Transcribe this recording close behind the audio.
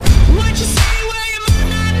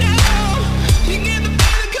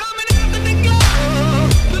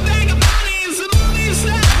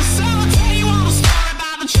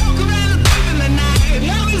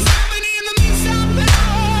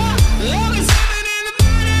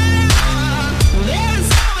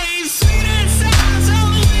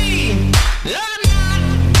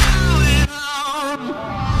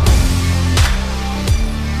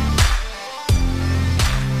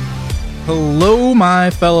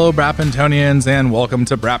my fellow Brapentonians, and welcome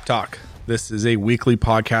to Brap Talk. This is a weekly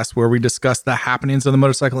podcast where we discuss the happenings of the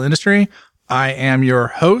motorcycle industry. I am your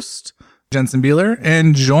host, Jensen Beeler,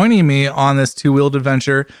 and joining me on this two-wheeled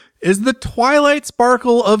adventure is the twilight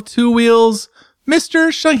sparkle of two wheels, Mr.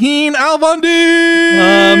 Shaheen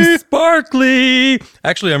Alvandi. Sparkly.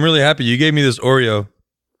 Actually, I'm really happy you gave me this Oreo,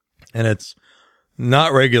 and it's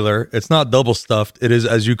not regular. It's not double stuffed. It is,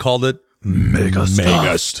 as you called it,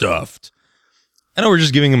 mega stuffed. I know we're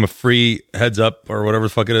just giving him a free heads up or whatever the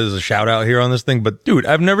fuck it is, a shout out here on this thing, but dude,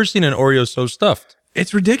 I've never seen an Oreo so stuffed.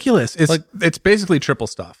 It's ridiculous. It's basically triple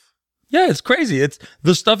stuff. Yeah, it's crazy.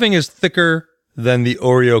 The stuffing is thicker than the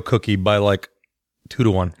Oreo cookie by like 2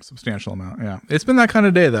 to 1. Substantial amount, yeah. It's been that kind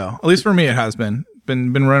of day though. At least for me it has been.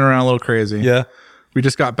 Been running around a little crazy. Yeah. We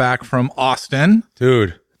just got back from Austin.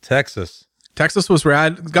 Dude, Texas. Texas was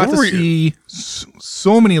rad. Got to see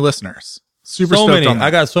so many listeners. Super so stoked many. on that.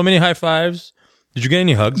 I got so many high fives. Did you get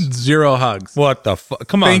any hugs? 0 hugs. What the fuck?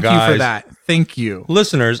 Come on, Thank guys. you for that. Thank you.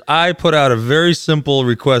 Listeners, I put out a very simple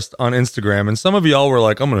request on Instagram, and some of y'all were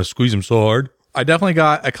like, I'm going to squeeze him so hard. I definitely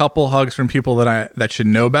got a couple hugs from people that should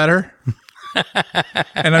know better.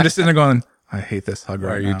 And I'm just sitting there going, I hate this hug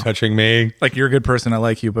right now. Are you touching me? Like, you're a good person. I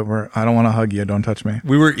like you, but I don't want to hug you. Don't touch me.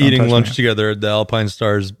 We were eating lunch together at the Alpine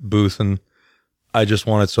Stars booth, and I just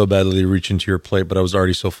wanted so badly to reach into your plate, but I was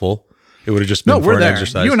already so full. It would have just been for an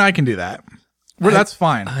exercise. You and I can do that. That's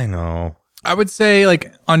fine. I know. I would say,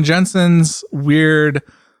 like, on Jensen's weird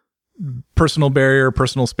personal barrier,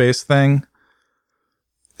 personal space thing,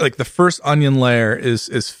 like, the first onion layer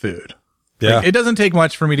is food. Yeah. Like, it doesn't take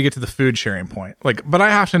much for me to get to the food sharing point. Like, but I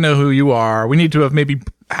have to know who you are. We need to have maybe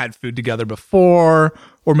had food together before,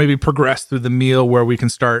 or maybe progress through the meal where we can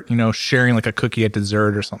start, sharing like a cookie at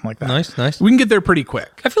dessert or something like that. Nice. We can get there pretty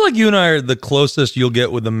quick. I feel like you and I are the closest you'll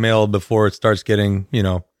get with a male before it starts getting,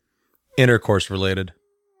 intercourse related.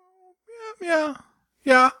 Yeah.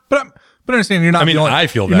 But understand, you're not. I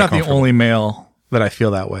feel that you're not the comfortable. only male that I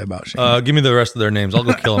feel that way about. Shane. Give me the rest of their names. I'll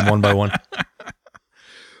go kill them one by one.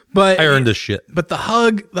 But I earned this shit. But the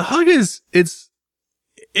hug is it's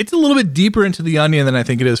a little bit deeper into the onion than I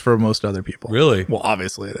think it is for most other people. Really? Well,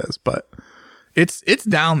 obviously it is, but it's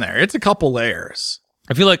down there. It's a couple layers.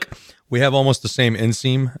 I feel like we have almost the same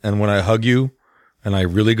inseam, and when I hug you and I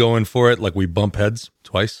really go in for it, like we bump heads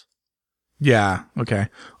twice. Yeah. Okay.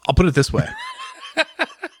 I'll put it this way.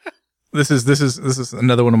 This is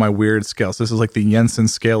another one of my weird scales. This is like the Jensen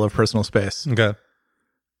scale of personal space. Okay.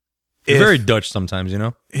 It's very Dutch sometimes,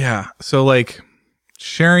 Yeah. So like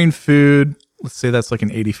sharing food, let's say that's like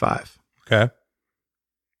an 85. Okay.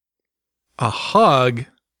 A hug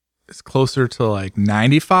is closer to like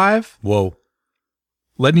 95. Whoa.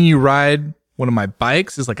 Letting you ride one of my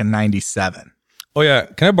bikes is like a 97. Oh yeah.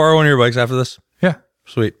 Can I borrow one of your bikes after this? Yeah.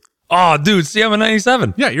 Sweet. Oh, dude, see, I'm a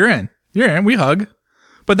 97. Yeah, you're in. We hug.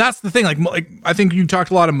 But that's the thing. Like I think you talked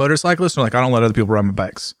to a lot of motorcyclists who are like, I don't let other people ride my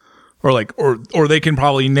bikes. Or like, or they can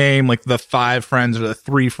probably name like the 5 friends or the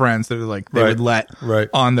 3 friends that are like they would let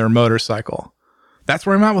on their motorcycle. That's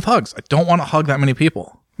where I'm at with hugs. I don't want to hug that many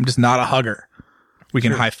people. I'm just not a hugger. We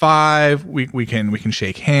can high five. We can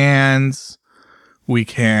shake hands. We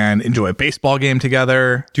can enjoy a baseball game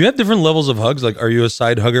together. Do you have different levels of hugs? Like, are you a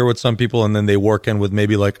side hugger with some people and then they work in with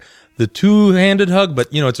maybe like the 2-handed hug, but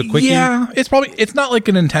it's a quickie? Yeah, it's not like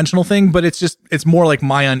an intentional thing, but it's more like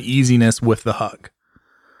my uneasiness with the hug.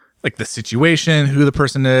 Like the situation, who the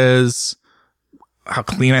person is, how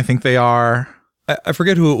clean I think they are. I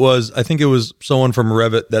forget who it was. I think it was someone from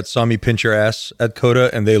Revit that saw me pinch your ass at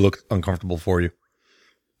Coda and they looked uncomfortable for you.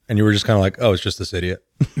 And you were just kind of like, oh, it's just this idiot.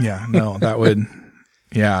 Yeah, no, that would,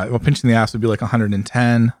 yeah. Well, pinching the ass would be like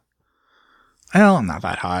 110. Well, not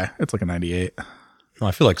that high. It's like a 98. No,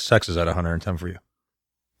 I feel like sex is at 110 for you.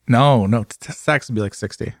 No, sex would be like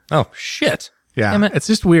 60. Oh, shit. Yeah, Damn it. It's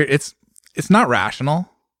just weird. It's not rational.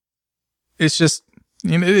 It's just,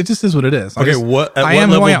 it just is what it is. Okay, what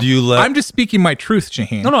level do you let... I'm just speaking my truth,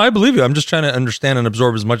 Shaheen. No, I believe you. I'm just trying to understand and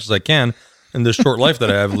absorb as much as I can in this short life that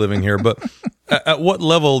I have living here. But at what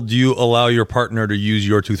level do you allow your partner to use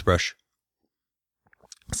your toothbrush?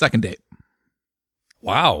 Second date.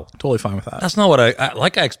 Wow. Totally fine with that. That's not what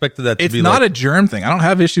I expected that to be. It's not a germ thing. I don't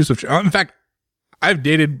have issues with germ. In fact, I've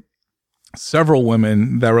dated several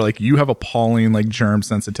women that were like, you have appalling like germ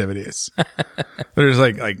sensitivities. There's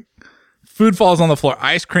like food falls on the floor.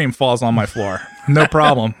 Ice cream falls on my floor. No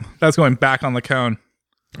problem. That's going back on the cone.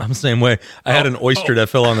 I'm the same way. I had an oyster that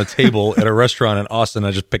fell on the table at a restaurant in Austin.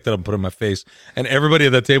 I just picked it up and put it in my face. And everybody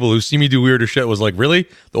at that table who see me do weirder shit was like, really?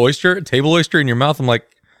 The oyster? Table oyster in your mouth? I'm like,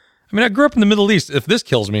 I mean, I grew up in the Middle East. If this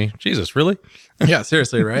kills me, Jesus, really? Yeah,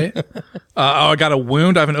 seriously, right? I got a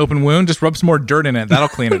wound. I have an open wound. Just rub some more dirt in it. That'll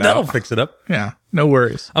clean it That'll out. fix it up. Yeah, no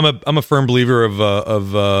worries. I'm a firm believer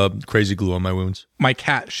of crazy glue on my wounds. My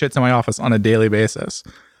cat shits in my office on a daily basis.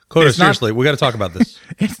 Coda, It's not- seriously, we got to talk about this.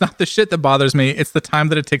 It's not the shit that bothers me. It's the time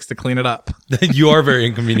that it takes to clean it up. You are very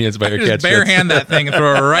inconvenienced by your Just cat's bare shits. hand that thing and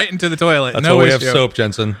throw it right into the toilet. That's no why we issue. have soap,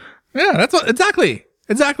 Jensen. Yeah, that's what, exactly.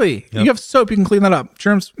 Yep. You have soap, you can clean that up.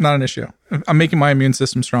 Germs, not an issue. I'm making my immune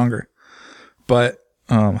system stronger. But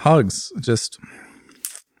hugs, just,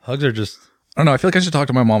 Hugs are just. I don't know. I feel like I should talk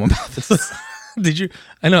to my mom about this. Did you?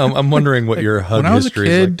 I know. I'm wondering what your hug When I was a history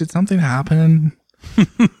kid, is like. did something happen?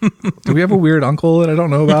 Do we have a weird uncle that I don't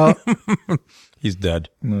know about? He's dead.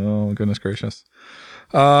 No, goodness gracious.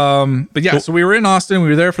 But yeah, so we were in Austin. We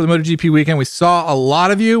were there for the MotoGP weekend. We saw a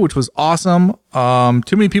lot of you, which was awesome.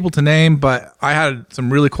 Too many people to name, but I had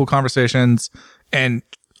some really cool conversations. And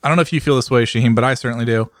I don't know if you feel this way, Shaheen, but I certainly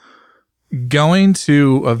do. Going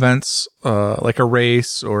to events, like a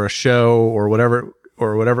race or a show or whatever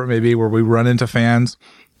it may be, where we run into fans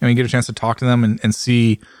and we get a chance to talk to them and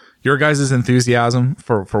see your guys' enthusiasm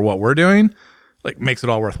for what we're doing, like makes it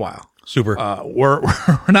all worthwhile. Super. We're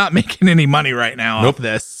not making any money right now off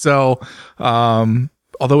this. So,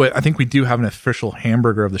 although I think we do have an official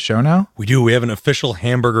hamburger of the show now. We do. We have an official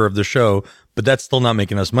hamburger of the show, but that's still not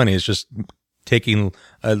making us money. It's just taking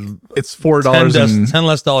It's $4 $10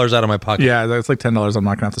 less dollars out of my pocket. Yeah, that's like $10 I'm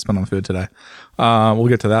not gonna have to spend on food today. We'll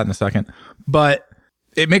get to that in a second. But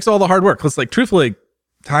it makes all the hard work. Cause like truthfully,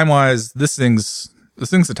 time wise, this thing's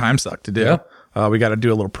a time suck to do. Yeah. We got to do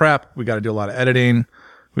a little prep. We got to do a lot of editing.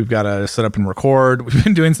 We've got to set up and record. We've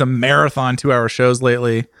been doing some marathon 2-hour shows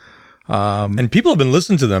lately. And people have been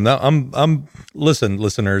listening to them. Now listen,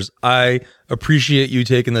 listeners, I appreciate you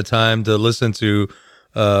taking the time to listen to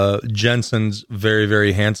Jensen's very,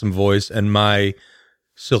 very handsome voice and my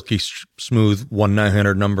silky smooth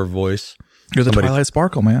 1-900 number voice. You're the Twilight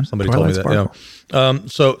Sparkle, man. Somebody told me that. Yeah.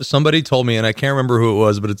 So somebody told me, and I can't remember who it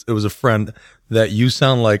was, but it was a friend, that you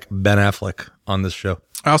sound like Ben Affleck on this show.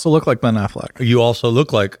 I also look like Ben Affleck. You also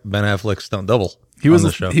look like Ben Affleck's stunt double. He was on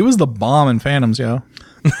the show. He was the bomb in Phantoms, yo.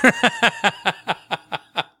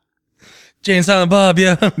 Jay and Silent Bob,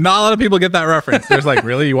 yeah. Not a lot of people get that reference. There's like,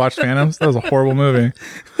 really? You watched Phantoms? That was a horrible movie.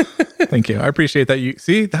 Thank you. I appreciate that. You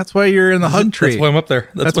see, that's why you're in the hug tree. That's why I'm up there.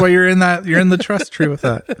 That's why you're in the trust tree with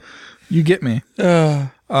that. You get me.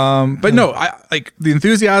 But no, I like the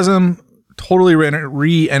enthusiasm totally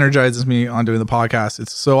re-energizes me on doing the podcast.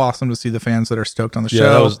 It's so awesome to see the fans that are stoked on the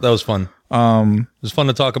show. that was fun. It was fun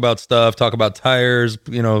to talk about stuff, talk about tires,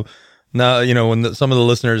 now, when some of the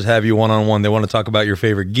listeners have you one-on-one, they want to talk about your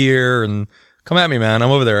favorite gear, and come at me, man.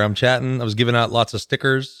 I'm over there. I'm chatting. I was giving out lots of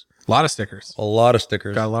stickers. A lot of stickers. A lot of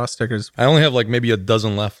stickers. Got a lot of stickers. I only have like maybe a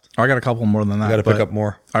dozen left. I got a couple more than that. I got to pick up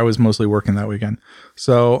more. I was mostly working that weekend.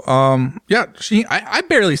 So, yeah, I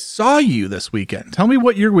barely saw you this weekend. Tell me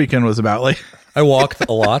what your weekend was about. Like, I walked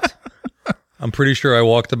a lot. I'm pretty sure I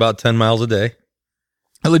walked about 10 miles a day.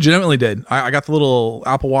 I legitimately did. I got the little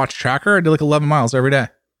Apple Watch tracker. I did like 11 miles every day.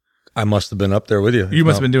 I must have been up there with you. You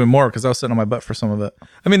must have been doing more because I was sitting on my butt for some of it.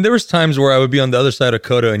 I mean, there was times where I would be on the other side of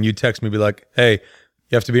Coda and you'd text me, be like, hey,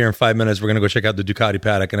 you have to be here in 5 minutes. We're going to go check out the Ducati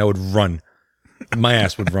paddock. And I would run. My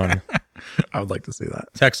ass would run. I would like to see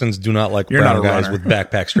that. Texans do not like You're brown not a guys runner. with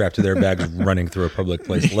backpacks strapped to their bags running through a public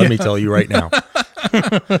place. Let me tell you right now. Oh,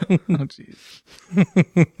 jeez.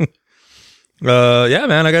 Yeah,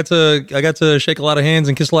 man, I got to shake a lot of hands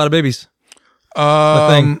and kiss a lot of babies.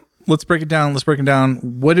 Thing. Let's break it down.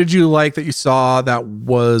 What did you like that you saw that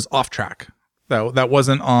was off track? That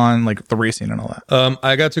wasn't on like the racing and all that.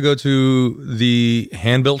 I got to go to the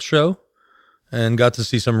hand-built show and got to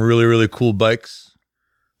see some really, really cool bikes.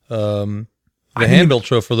 The hand-built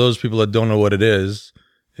show, for those people that don't know what it is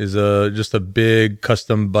just a big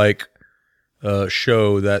custom bike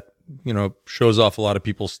show that, shows off a lot of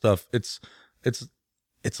people's stuff. It's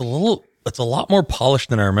a lot more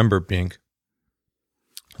polished than I remember it being.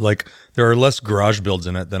 Like, there are less garage builds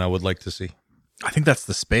in it than I would like to see. I think that's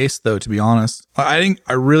the space, though, to be honest. I think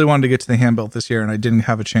I really wanted to get to the hand built this year, and I didn't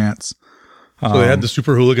have a chance. So they had the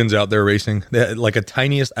super hooligans out there racing. They had like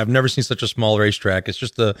I've never seen such a small racetrack. It's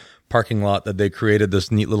just a parking lot that they created this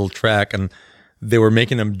neat little track, and they were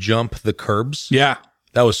making them jump the curbs. Yeah.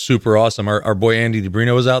 That was super awesome. Our boy Andy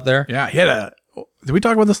DeBrino was out there. Yeah. He had did we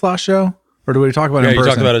talk about this last show? Or did we talk about it Yeah, in you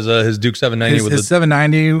person? talked about his Duke 790 his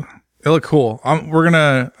 790. It looked cool. I think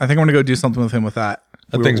I'm going to go do something with him with that.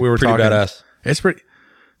 That thing's pretty badass. It's pretty.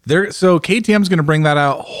 So KTM is going to bring that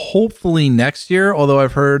out hopefully next year, although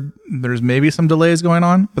I've heard there's maybe some delays going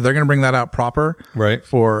on, but they're going to bring that out proper Right.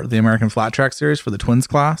 for the American Flat Track Series for the Twins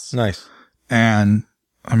class. Nice. And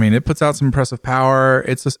I mean, it puts out some impressive power.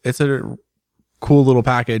 It's a cool little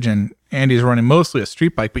package, and Andy's running mostly a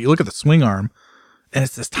street bike, but you look at the swing arm and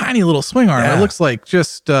it's this tiny little swing arm. Yeah. It looks like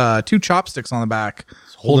just two chopsticks on the back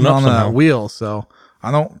holding holding up on somehow. the wheel. So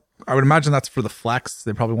I would imagine that's for the flex.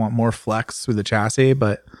 They probably want more flex through the chassis,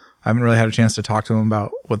 but I haven't really had a chance to talk to him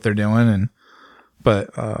about what they're doing.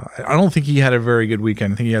 But I don't think he had a very good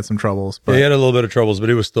weekend. I think he had some troubles. But Yeah, he had a little bit of troubles, but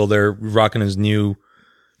he was still there rocking his new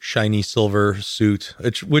shiny silver suit,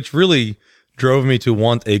 which really drove me to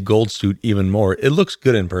want a gold suit even more. It looks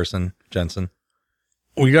good in person, Jensen.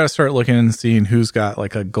 we got to start looking and seeing who's got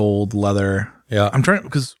like a gold leather. Yeah. I'm trying,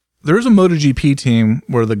 because there was a MotoGP team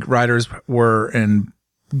where the riders were in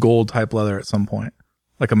gold type leather at some point,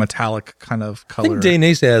 like a metallic kind of I color. think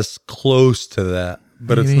Dainese has close to that,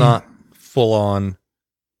 but it's Maybe. not full on.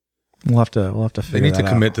 We'll have to They figure need that to out.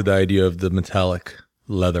 commit to the idea of the metallic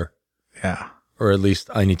leather, Yeah. or at least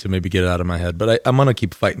I need to maybe get it out of my head. But I'm going to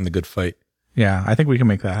keep fighting the good fight. Yeah. I think we can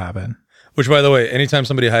make that happen. Which, by the way, anytime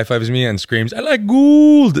somebody high fives me and screams, "I like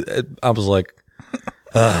gold," I was like,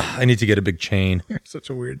 I need to get a big chain. You're such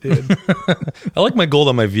a weird dude. I like my gold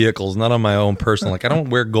on my vehicles, not on my own personal. Like, I don't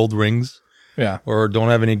wear gold rings Yeah. or don't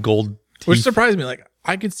have any gold teeth. Which surprised me. Like,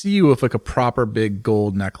 I could see you with like a proper big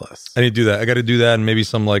gold necklace. I need to do that. I got to do that, and maybe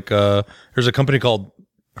some like there's a company called,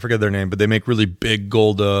 I forget their name, but they make really big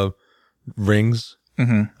gold rings,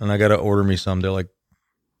 and I got to order me some. They're like,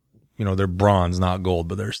 they're bronze, not gold,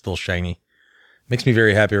 but they're still shiny. Makes me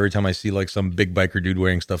very happy every time I see like some big biker dude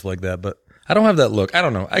wearing stuff like that. But I don't have that look. I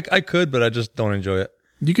don't know. I could, but I just don't enjoy it.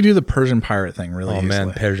 You could do the Persian pirate thing really Oh easily.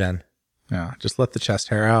 man, Persian. Yeah. Just let the chest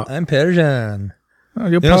hair out. I'm Persian. Oh,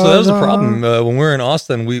 So that was the problem. When we were in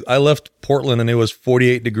Austin, I left Portland and it was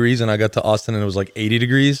 48 degrees, and I got to Austin and it was like 80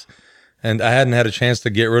 degrees. And I hadn't had a chance to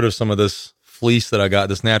get rid of some of this fleece that I got,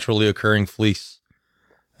 this naturally occurring fleece.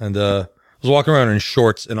 And I was walking around in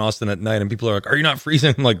shorts in Austin at night, and people are like, "Are you not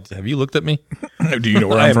freezing?" I'm like, "Have you looked at me? Do you know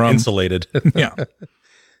where I I'm am from? insulated." Yeah.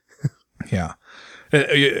 Yeah.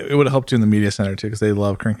 It would have helped you in the media center too, because they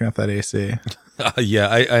love cranking up that AC. Yeah,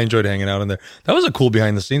 I enjoyed hanging out in there. That was a cool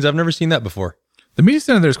behind the scenes. I've never seen that before. The media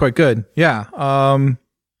center there is quite good. Yeah.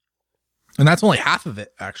 And that's only half of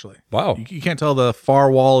it, actually. Wow. You can't tell the far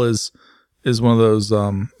wall is one of those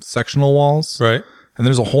sectional walls. Right. And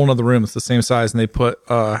there's a whole nother room. It's the same size. And they put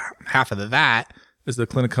half of that is the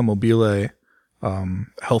Clinica Mobile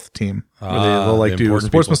health team. Where they'll like the do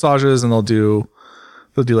important sports people. massages, and they'll do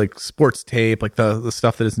like sports tape, like the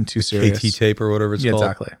stuff that isn't too serious. KT tape or whatever it's Yeah, called.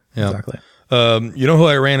 exactly. Yeah. Exactly. You know who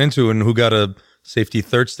I ran into and who got a safety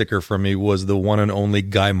third sticker from me was the one and only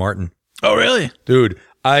Guy Martin. Oh, really? Dude,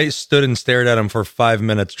 I stood and stared at him for 5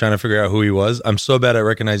 minutes trying to figure out who he was. I'm so bad at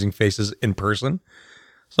recognizing faces in person.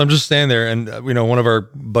 So I'm just standing there, and one of our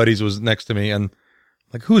buddies was next to me, and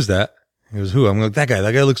like, "Who's that?" He goes, "Who?" I'm like, "That guy.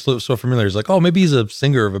 That guy looks so familiar." He's like, "Oh, maybe he's a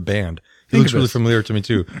singer of a band." He Think looks of really this. familiar to me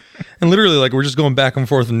too. And literally, like, we're just going back and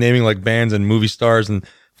forth and naming like bands and movie stars, and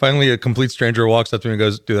finally a complete stranger walks up to me and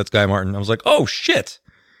goes, "Dude, that's Guy Martin." I was like, "Oh shit."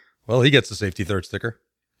 Well, he gets the safety third sticker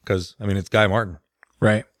because it's Guy Martin.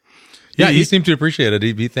 Right. Yeah, Yeah, he seemed to appreciate it.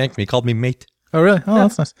 He thanked me. He called me mate. Oh, really? Oh,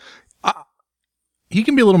 that's nice. He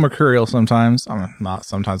can be a little mercurial sometimes. I mean, not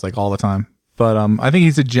sometimes, like all the time. But I think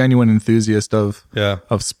he's a genuine enthusiast of Yeah.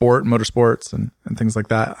 sport, motorsports, and things like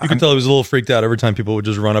that. You could tell he was a little freaked out every time people would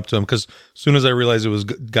just run up to him, because as soon as I realized it was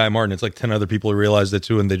Guy Martin, it's like 10 other people who realized it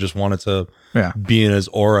too, and they just wanted to Yeah. be in his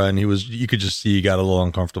aura, and you could just see he got a little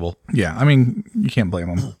uncomfortable. Yeah. I mean, you can't blame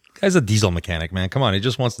him. Guy's a diesel mechanic, man. Come on, he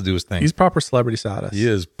just wants to do his thing. He's proper celebrity status. He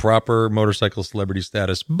is proper motorcycle celebrity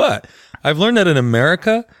status. But I've learned that in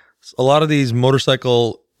America, a lot of these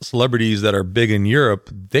motorcycle celebrities that are big in Europe,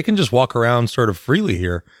 they can just walk around sort of freely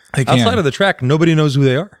here. They can. Outside of the track, nobody knows who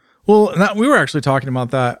they are. Well, we were actually talking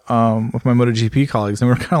about that with my MotoGP colleagues, and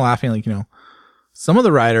we were kind of laughing, like, some of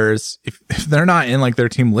the riders, if they're not in like their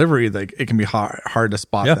team livery, like it can be hard to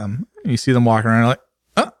spot Yeah. them. You see them walking around, like,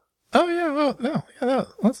 oh yeah, oh no, yeah,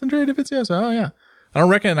 that's Andrea Dovizioso. Oh yeah, I don't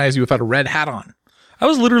recognize you without a red hat on. I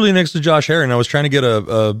was literally next to Josh Herring. I was trying to get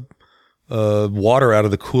a water out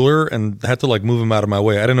of the cooler and had to like move him out of my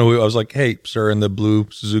way. I didn't know who. I was like, "Hey, sir, in the blue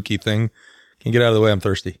Suzuki thing, can you get out of the way? I'm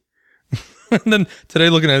thirsty." And then today,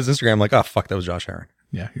 looking at his Instagram, I'm like, "Oh fuck, that was Josh Herring."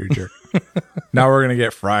 Yeah, you're a jerk. Now we're gonna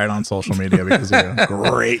get fried on social media because you're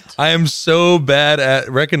great. I am so bad at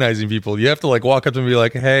recognizing people. You have to like walk up to me and be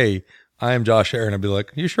like, "Hey, I am Josh Herring." I'd be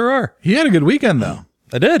like, "You sure are." He had a good weekend though.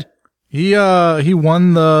 I did. He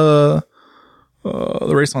won the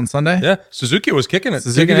the race on Sunday. Yeah, Suzuki was kicking it.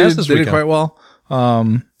 Suzuki Kicking ass did, this did it weekend. quite well.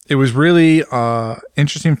 It was really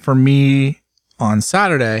interesting for me on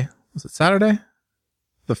Saturday. Was it Saturday?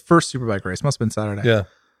 The first Superbike race must have been Saturday. Yeah.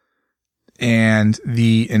 And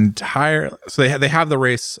the entire so they have the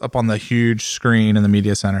race up on the huge screen in the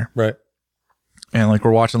media center, Right. and like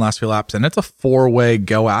we're watching the last few laps, and it's a 4-way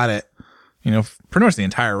go at it. Pretty much the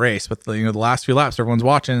entire race, but the last few laps, everyone's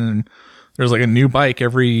watching, and there's like a new bike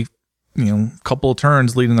every couple of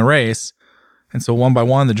turns leading the race. And so one by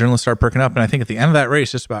one, the journalists start perking up. And I think at the end of that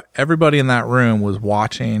race, just about everybody in that room was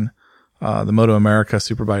watching the Moto America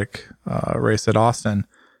Superbike race at Austin.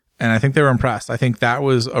 And I think they were impressed. I think that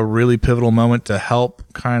was a really pivotal moment to help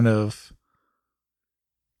kind of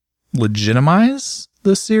legitimize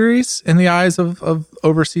the series in the eyes of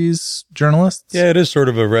overseas journalists. Yeah, it is sort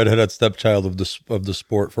of a redheaded stepchild of the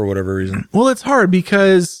sport for whatever reason. Well, it's hard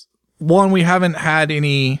because, one, we haven't had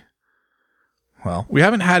any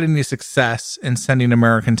success in sending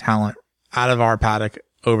American talent out of our paddock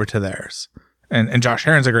over to theirs. And Josh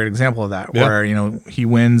Herrin's a great example of that, Yeah. where, he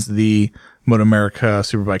wins the Moto America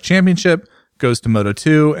Superbike Championship, goes to Moto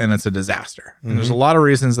 2, and it's a disaster. And there's a lot of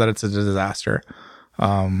reasons that it's a disaster.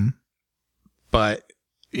 But,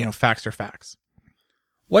 facts are facts.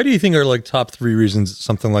 Why do you think are like top 3 reasons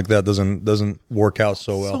something like that doesn't work out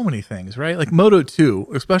so well? So many things, right? Like Moto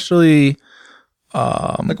 2, especially...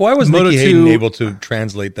 Like, why was Moto2 Nicky Hayden able to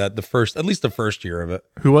translate that at least the first year of it?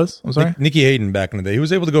 Who was? I'm sorry? Nicky Hayden back in the day. He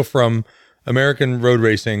was able to go from American road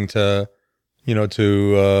racing to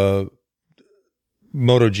MotoGP,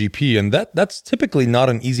 and that's typically not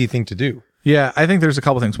an easy thing to do. Yeah, I think there's a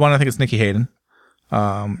couple things. One, I think it's Nicky Hayden,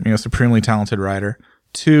 supremely talented rider.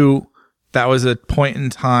 2, that was a point in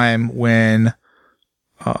time when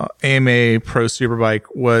AMA Pro Superbike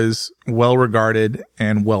was well regarded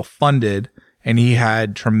and well funded, and he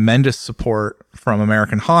had tremendous support from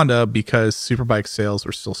American Honda because Superbike sales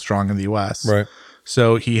were still strong in the US. Right.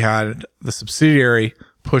 So he had the subsidiary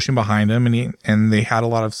pushing behind him, and they had a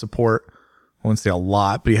lot of support. I wouldn't say a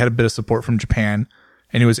lot, but he had a bit of support from Japan,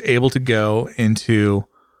 and he was able to go into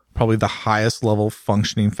probably the highest level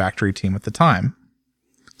functioning factory team at the time.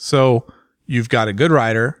 So you've got a good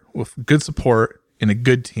rider with good support in a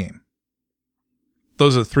good team.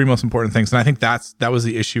 Those are the 3 most important things. And I think that was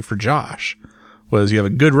the issue for Josh, was you have a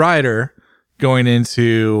good rider going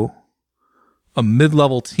into a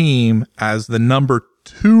mid-level team as the number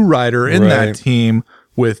 2 rider in that team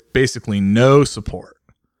with basically no support.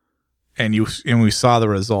 And we saw the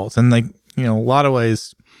results. And a lot of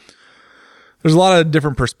ways, there's a lot of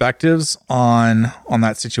different perspectives on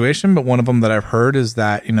that situation, but one of them that I've heard is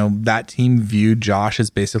that, that team viewed Josh as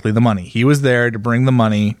basically the money. He was there to bring the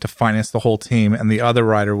money to finance the whole team, and the other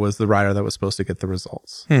rider was the rider that was supposed to get the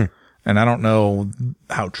results. And I don't know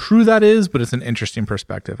how true that is, but it's an interesting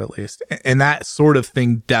perspective at least. And that sort of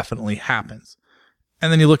thing definitely happens.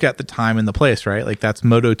 And then you look at the time and the place, right? Like that's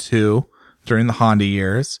Moto 2 during the Honda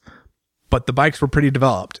years, but the bikes were pretty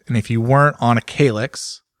developed. And if you weren't on a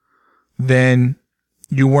Calyx, then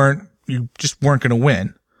you just weren't going to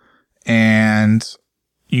win. And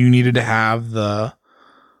you needed to have the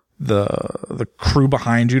crew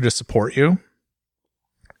behind you to support you.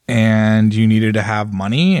 And you needed to have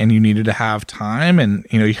money, and you needed to have time, and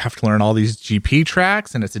you have to learn all these GP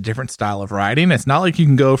tracks, and it's a different style of riding. It's not like you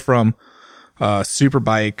can go from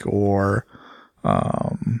Superbike or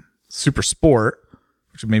Super Sport,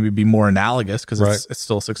 which would maybe be more analogous because it's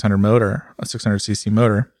still a 600cc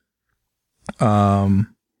motor.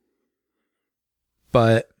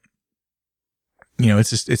 But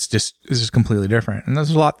it's just completely different. And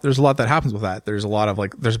there's a lot that happens with that. There's a lot of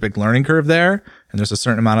there's a big learning curve there, and there's a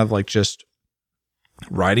certain amount of just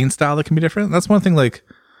riding style that can be different. And that's one thing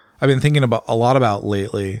I've been thinking about a lot about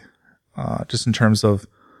lately, just in terms of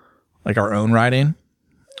our own riding.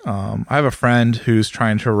 I have a friend who's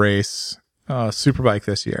trying to race Superbike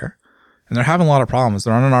this year, and they're having a lot of problems.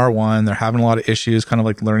 They're on an R1. They're having a lot of issues kind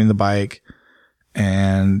of learning the bike,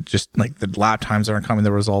 and just the lap times aren't coming.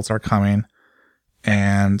 The results are coming.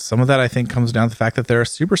 And some of that I think comes down to the fact that they're a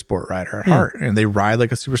super sport rider at heart, and they ride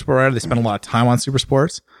like a super sport rider. They spend a lot of time on super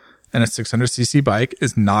sports, and a 600cc bike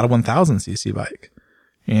is not a 1000cc bike.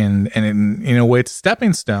 And in a way it's a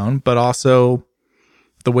stepping stone, but also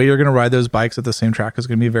the way you're going to ride those bikes at the same track is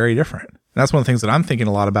going to be very different. And that's one of the things that I'm thinking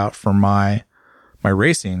a lot about for my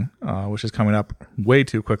racing, which is coming up way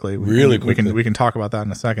too quickly. Really quickly. We can talk about that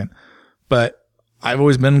in a second, but I've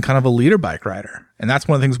always been kind of a leader bike rider. And that's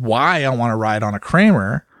one of the things why I want to ride on a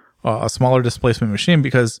Kramer, a smaller displacement machine,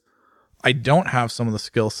 because I don't have some of the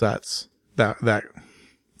skill sets that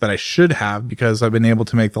that I should have because I've been able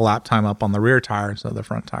to make the lap time up on the rear tire instead of the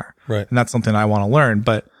front tire. Right. And that's something I want to learn.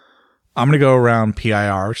 But I'm going to go around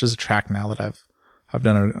PIR, which is a track now that I've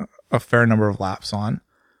done a fair number of laps on.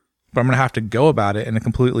 But I'm going to have to go about it in a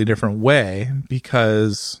completely different way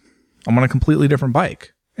because I'm on a completely different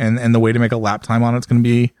bike. And the way to make a lap time on it's going to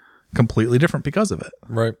be completely different because of it.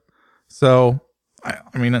 Right. So,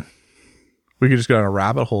 I mean, we could just go down a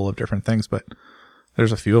rabbit hole of different things, but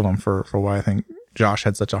there's a few of them for why I think Josh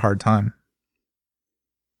had such a hard time.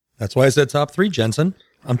 That's why I said top 3, Jensen.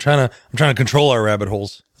 I'm trying to control our rabbit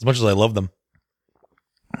holes as much as I love them.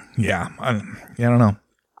 Yeah, I don't know.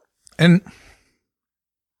 And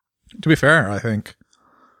to be fair, I think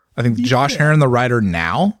Josh Herrin, the rider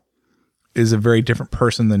now, is a very different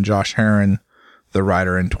person than Josh Herrin, the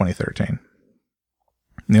rider in 2013.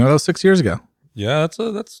 You know, that was 6 years ago. Yeah,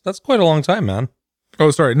 that's quite a long time, man.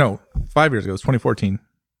 Oh, sorry, no, 5 years ago. It was 2014.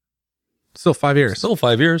 Still 5 years. Still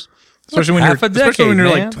 5 years. Especially when you're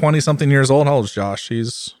like 20 something years old. How old is Josh? He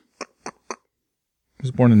was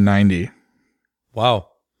born in 90. Wow.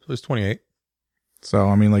 So he's 28. So,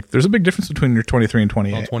 I mean, like, there's a big difference between your 23 and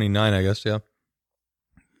 28. Well, 29, I guess, yeah.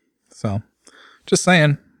 So, just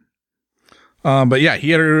saying. But yeah,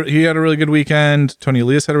 he had a really good weekend. Tony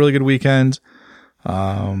Elias had a really good weekend.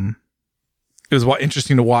 It was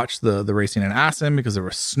interesting to watch the racing in Assen because there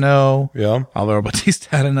was snow. Yeah. Alvaro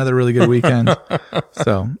Bautista had another really good weekend.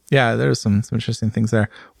 So yeah, there's some interesting things there.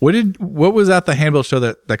 What was at the handbill show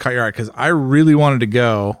that caught your eye? Because I really wanted to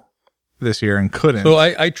go this year and couldn't. So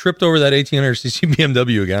I tripped over that 1800cc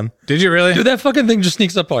BMW again. Did you really? Dude, that fucking thing just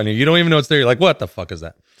sneaks up on you. You don't even know it's there. You're like, what the fuck is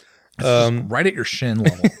that? Right at your shin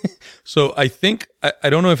level. So I think, I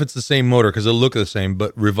don't know if it's the same motor because it look the same,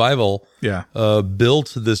 but Revival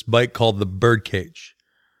built this bike called the Birdcage.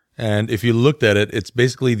 And if you looked at it, it's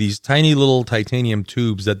basically these tiny little titanium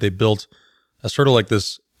tubes that they built as sort of like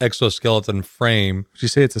this exoskeleton frame. Did you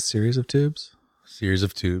say it's a series of tubes? Series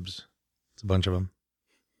of tubes. It's a bunch of them.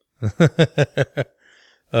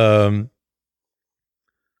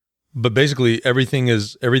 But basically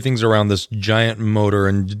everything's around this giant motor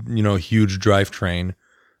and, you know, huge drivetrain.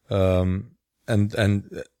 And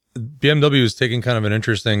BMW is taking kind of an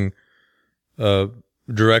interesting,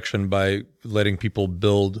 direction by letting people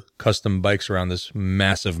build custom bikes around this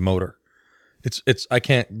massive motor. I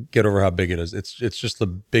can't get over how big it is. It's just the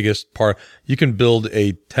biggest part. You can build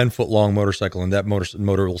a 10-foot long motorcycle and that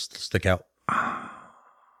motor will stick out.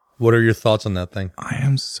 What are your thoughts on that thing? I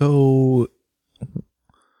am so...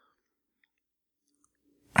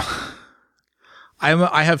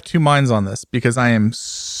 I have two minds on this because I am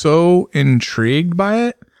so intrigued by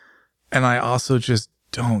it and I also just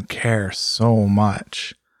don't care so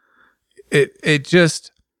much. It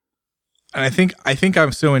just, and I think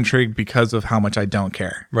I'm so intrigued because of how much I don't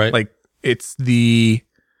care. Right. Like it's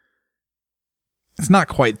not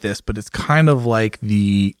quite this, but it's kind of like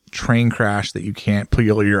the train crash that you can't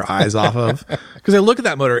peel your eyes off of. Because I look at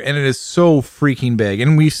that motor and it is so freaking big.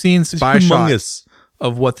 And we've seen spy shots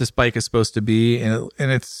of what this bike is supposed to be, and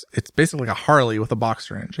it's basically like a Harley with a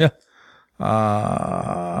boxer engine. Yeah.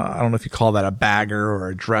 I don't know if you call that a bagger or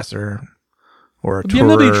a dresser or a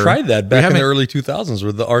BMW tourer. tried that back in the early 2000s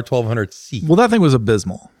with the R1200C. Well, that thing was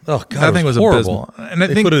abysmal. Oh god, that thing was horrible. Abysmal. And I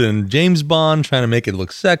they think put it in James Bond, trying to make it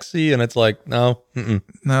look sexy, and it's like no. I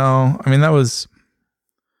mean that was.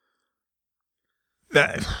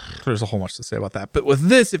 There's a whole bunch to say about that, but with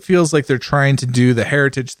this, it feels like they're trying to do the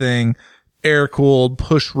heritage thing. Air cooled,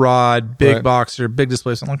 push rod, big boxer, big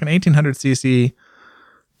displacement. Like an 1800cc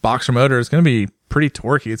boxer motor is going to be pretty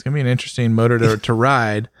torquey. It's going to be an interesting motor to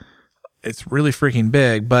ride. It's really freaking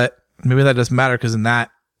big, but maybe that doesn't matter because in that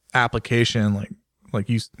application, like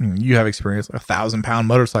you have experience, 1,000-pound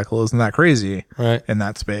motorcycle isn't that crazy, right? In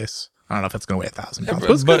that space, I don't know if it's going to weigh 1,000 pounds, but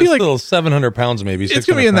it's going to be like still 700 pounds, maybe. It's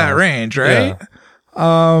going to be in that range, right?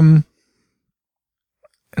 Yeah.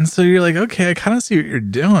 And so you're like, okay, I kind of see what you're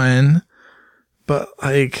doing. But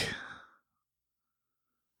like,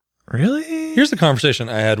 really? Here's the conversation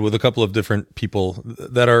I had with a couple of different people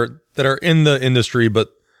that are in the industry, but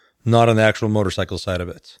not on the actual motorcycle side of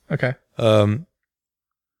it. Okay.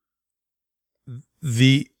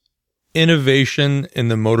 The innovation in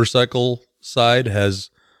the motorcycle side has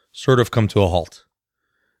sort of come to a halt.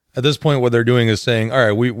 At this point, what they're doing is saying, all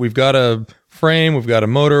right, we've got a frame, we've got a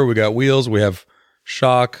motor, we got wheels, we have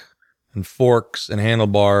shock and forks and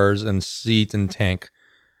handlebars and seat and tank.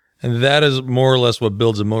 And that is more or less what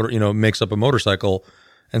builds a motor, makes up a motorcycle.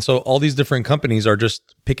 And so all these different companies are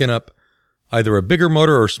just picking up either a bigger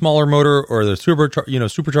motor or smaller motor or the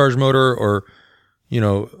supercharged motor or,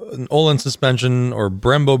 an Öhlins suspension or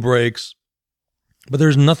Brembo brakes. But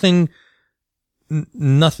there's nothing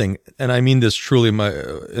nothing, and I mean this truly in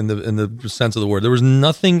the sense of the word. There was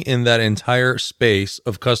nothing in that entire space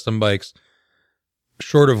of custom bikes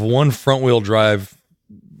short of one front wheel drive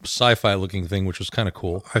sci-fi looking thing, which was kind of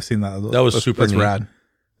cool. I've seen that. That was super That's neat. rad.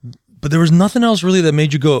 But there was nothing else really that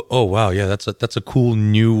made you go, oh wow, yeah, that's a cool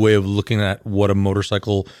new way of looking at what a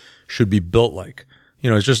motorcycle should be built like. You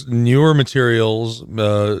know, it's just newer materials,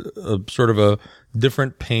 sort of a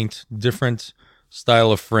different paint, different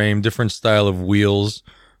style of frame, different style of wheels.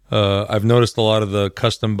 I've noticed a lot of the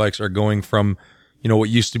custom bikes are going from, you know, what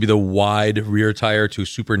used to be the wide rear tire to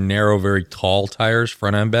super narrow, very tall tires,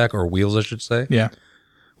 front and back, or wheels, I should say. Yeah.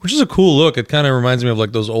 Which is a cool look. It kind of reminds me of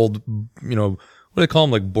like those old, you know, what do they call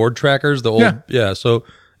them? Like board trackers? The old, yeah. So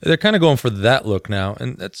they're kind of going for that look now.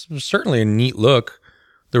 And that's certainly a neat look.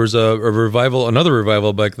 There was another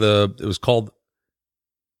revival bike. It was called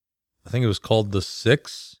the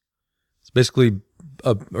 6. It's basically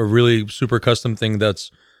a really super custom thing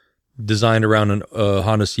that's designed around a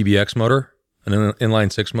Honda CBX motor, an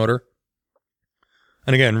inline 6 motor.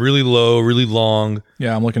 And again, really low, really long.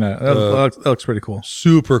 Yeah, I'm looking at it. That looks pretty cool.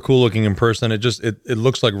 Super cool looking in person. It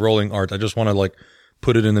looks like rolling art. I just want to like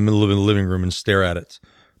put it in the middle of the living room and stare at it.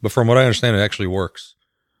 But from what I understand, it actually works.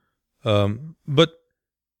 But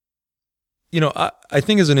you know, I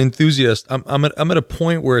think as an enthusiast, I'm at a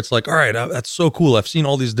point where it's like, all right, that's so cool. I've seen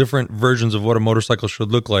all these different versions of what a motorcycle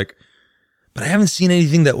should look like, but I haven't seen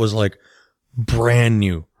anything that was like brand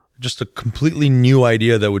new. Just a completely new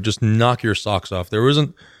idea that would just knock your socks off. There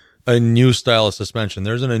wasn't a new style of suspension.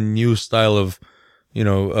 There isn't a new style of, you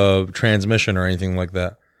know, transmission or anything like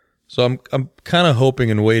that. So I'm kind of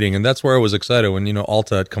hoping and waiting, and that's where I was excited when, you know,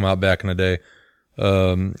 Alta had come out back in the day.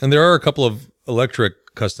 And there are a couple of electric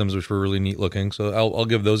customs which were really neat looking, so I'll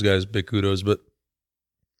give those guys big kudos. But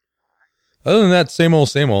other than that, same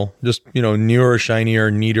old. Just, you know, newer,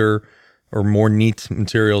 shinier, neater, or more neat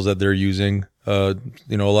materials that they're using. You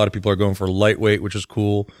know, a lot of people are going for lightweight, which is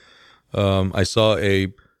cool. I saw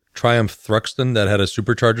a Triumph Thruxton that had a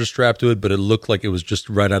supercharger strap to it, but it looked like it was just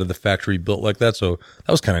right out of the factory built like that. So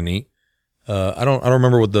that was kind of neat. I don't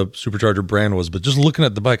remember what the supercharger brand was, but just looking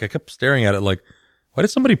at the bike, I kept staring at it like, why did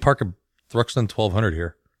somebody park a Thruxton 1200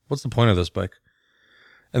 here? What's the point of this bike?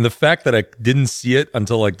 And the fact that I didn't see it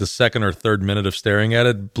until like the second or third minute of staring at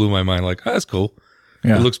it blew my mind. Like, oh, that's cool.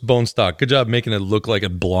 Yeah. It looks bone stock. Good job making it look like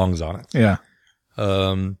it belongs on it. Yeah.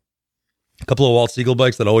 A couple of Walt Siegel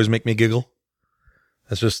bikes that always make me giggle.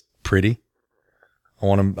 That's just pretty. I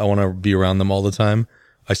want to be around them all the time.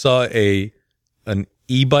 I saw an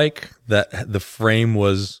e-bike that the frame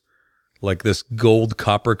was like this gold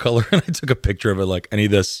copper color, and I took a picture of it. Like, I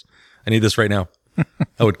need this right now.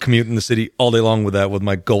 I would commute in the city all day long with that, with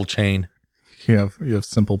my gold chain. You have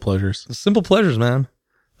simple pleasures. Simple pleasures, man.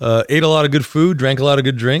 Ate a lot of good food, drank a lot of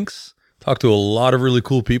good drinks, talked to a lot of really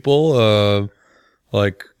cool people.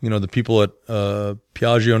 Like, you know, the people at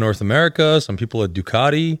Piaggio North America, some people at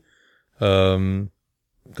Ducati.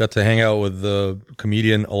 Got to hang out with the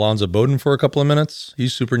comedian Alonzo Bowden for a couple of minutes.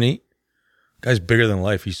 He's super neat. Guy's bigger than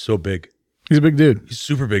life. He's so big. He's a big dude. He's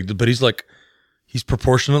super big, but he's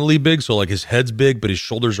proportionately big. So like his head's big, but his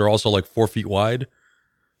shoulders are also like 4 feet wide.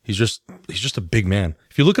 He's just a big man.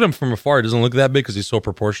 If you look at him from afar, it doesn't look that big because he's so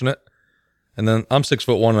proportionate. And then I'm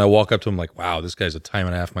 6'1" and I walk up to him like, wow, this guy's a time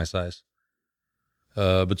and a half my size.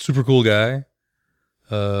 But super cool guy.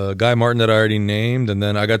 Guy Martin that I already named. And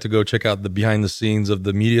then I got to go check out the behind the scenes of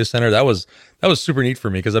the media center. That was super neat for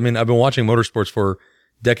me. Cause I mean, I've been watching motorsports for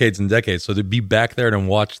decades and decades. So to be back there and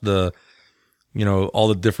watch the, you know, all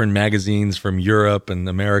the different magazines from Europe and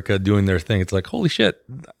America doing their thing. It's like, holy shit.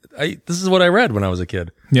 This is what I read when I was a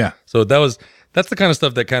kid. Yeah. So that's the kind of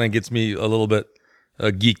stuff that kind of gets me a little bit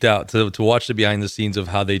geeked out to watch the behind the scenes of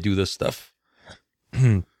how they do this stuff.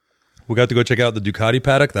 We got to go check out the Ducati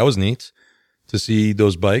paddock. That was neat to see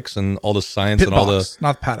those bikes and all the science and all the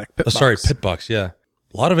not paddock. Pit box. Sorry, pit box. Yeah,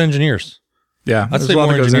 a lot of engineers. Yeah, I'd say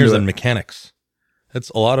more engineers than mechanics. It's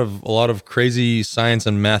a lot of crazy science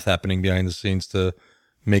and math happening behind the scenes to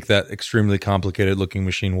make that extremely complicated looking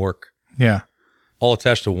machine work. Yeah, all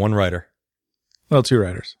attached to one rider. Well, 2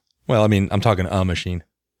 riders. Well, I mean, I'm talking a machine.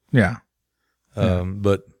 Yeah.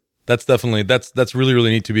 But that's definitely that's really,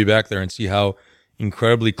 really neat to be back there and see how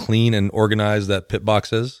incredibly clean and organized that pit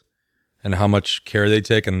box is and how much care they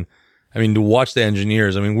take. And I mean, to watch the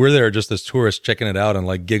engineers, I mean, we're there just as tourists checking it out and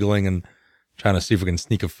like giggling and trying to see if we can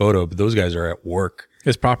sneak a photo, but those guys are at work.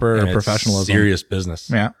 It's proper professionalism. Serious business.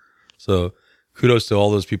 Yeah. So kudos to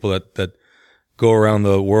all those people that go around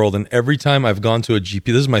the world. And every time I've gone to a GP,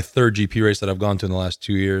 this is my 3rd GP race that I've gone to in the last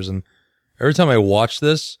 2 years. And every time I watch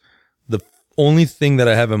this, only thing that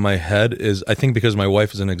I have in my head is, I think because my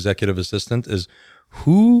wife is an executive assistant, is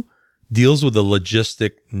who deals with the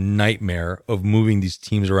logistic nightmare of moving these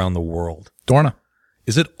teams around the world? Dorna.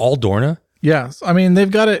 Is it all Dorna? Yes. I mean,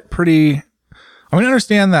 they've got it pretty. I mean,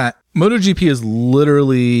 understand that MotoGP is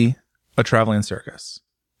literally a traveling circus.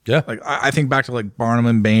 Yeah. Like, I think back to like Barnum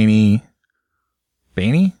and Bailey.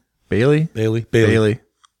 Bailey.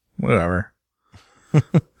 Whatever.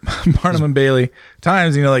 Barnum and Bailey.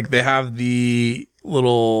 Times, you know, like they have the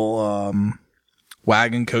little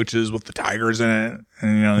wagon coaches with the tigers in it.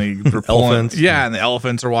 And, you know, they're Elephants. Yeah, and the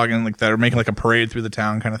elephants are walking like they're making like a parade through the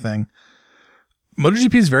town kind of thing.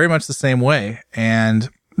 MotoGP is very much the same way. And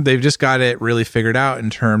they've just got it really figured out in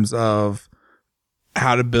terms of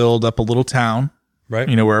how to build up a little town. Right.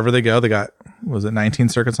 You know, wherever they go, they got, was it 19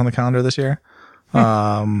 circuits on the calendar this year?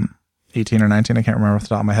 18 or 19. I can't remember off the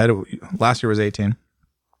top of my head. Last year was 18.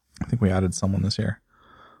 I think we added someone this year.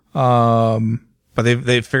 But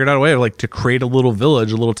they've figured out a way like to create a little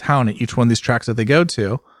village, a little town at each one of these tracks that they go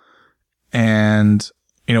to. And,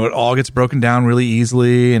 you know, it all gets broken down really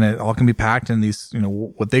easily and it all can be packed in these, you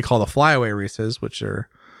know, what they call the flyaway races, which are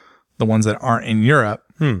the ones that aren't in Europe.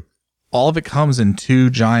 All of it comes in 2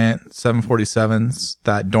 giant 747s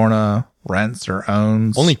that Dorna rents or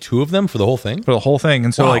owns. Only 2 of them for the whole thing? For the whole thing.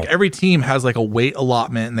 And so Wow. like every team has like a weight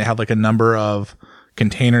allotment and they have like a number of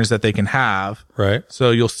containers that they can have. Right.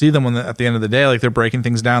 So you'll see them at the end of the day, like they're breaking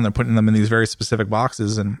things down. They're putting them in these very specific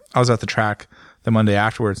boxes. And I was at the track the Monday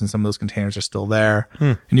afterwards and some of those containers are still there.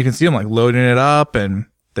 And you can see them like loading it up and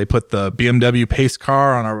they put the BMW pace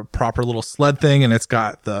car on a proper little sled thing and it's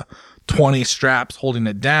got the 20 straps holding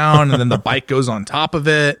it down and then the bike goes on top of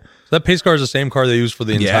it. So that pace car is the same car they use for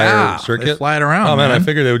the entire circuit? They fly it around. Oh, man, I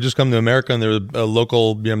figured they would just come to America and a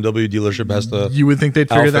local BMW dealership has to. You would think they'd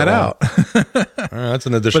figure that out. That's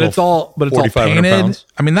an additional But it's all 4,500 painted. pounds.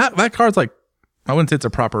 I mean, that car's like, I wouldn't say it's a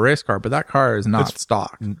proper race car, but that car is not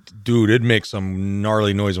stock. Dude, it makes some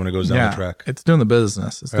gnarly noise when it goes down the track. It's doing the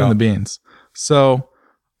business. It's doing the beans. So,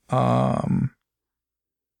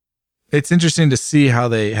 it's interesting to see how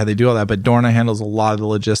they do all that, but Dorna handles a lot of the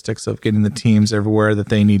logistics of getting the teams everywhere that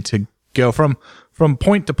they need to go from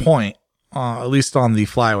point to point, at least on the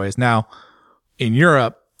flyways. Now, in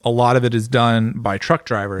Europe, a lot of it is done by truck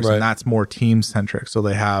drivers, Right. and that's more team centric. So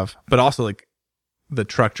they have, but also like the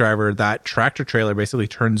truck driver, that tractor trailer basically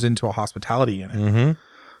turns into a hospitality unit. Mm-hmm.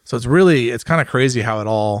 So it's kind of crazy how it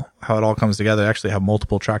all comes together. They actually have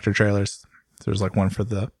multiple tractor trailers. There's like one for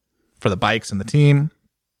the bikes and the team.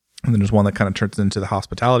 And then there's one that kind of turns into the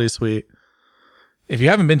hospitality suite. If you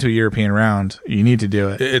haven't been to a European round, you need to do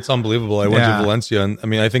it. It's unbelievable. I went to Valencia and I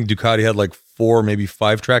mean, I think Ducati had like 4, maybe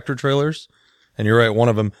 5 tractor trailers. And you're right. One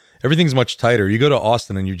of them, everything's much tighter. You go to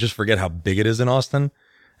Austin and you just forget how big it is in Austin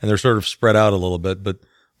and they're sort of spread out a little bit. But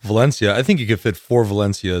Valencia, I think you could fit 4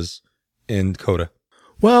 Valencias in Coda.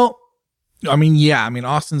 Well, I mean, yeah. I mean,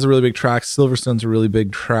 Austin's a really big track. Silverstone's a really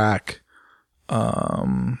big track.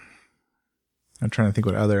 I'm trying to think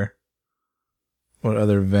what other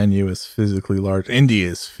venue is physically large. Indy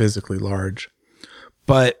is physically large,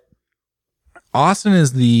 but Austin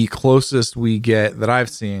is the closest we get that I've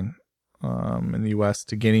seen in the U.S.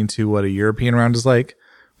 to getting to what a European round is like.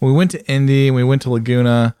 When we went to Indy and we went to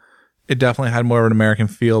Laguna, it definitely had more of an American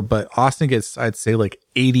feel, but Austin gets, I'd say, like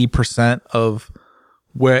 80% of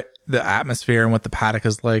what the atmosphere and what the paddock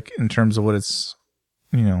is like in terms of what it's,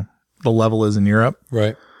 you know, the level is in Europe.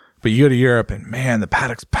 Right. But you go to Europe and man, the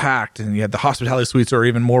paddock's packed and you have the hospitality suites are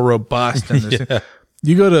even more robust. And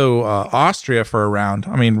you go to Austria for a round.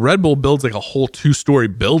 I mean, Red Bull builds like a whole 2-story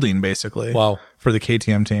building basically. Wow. For the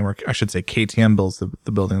KTM team, or I should say KTM builds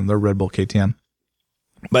the building, the Red Bull KTM.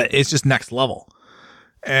 But it's just next level.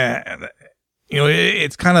 And, you know,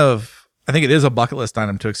 it's kind of, I think it is a bucket list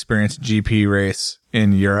item to experience a GP race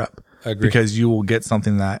in Europe. I agree. Because you will get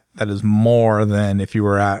something that is more than if you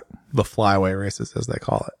were at the flyaway races, as they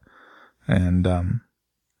call it. And,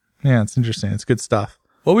 yeah, it's interesting. It's good stuff.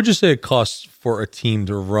 What would you say it costs for a team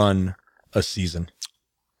to run a season?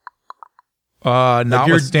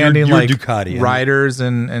 Notwithstanding your like Ducati riders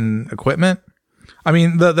and equipment. I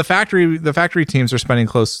mean, the factory teams are spending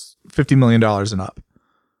close $50 million and up.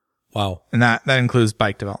 Wow. And that includes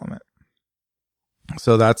bike development.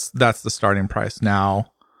 So that's the starting price. Now,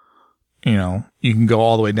 you know, you can go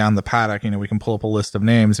all the way down the paddock. You know, we can pull up a list of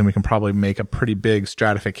names and we can probably make a pretty big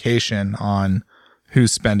stratification on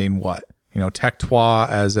who's spending what. You know, Tectoy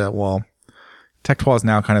Tectoy is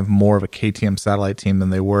now kind of more of a KTM satellite team than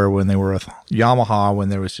they were when they were with Yamaha, when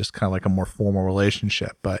there was just kind of like a more formal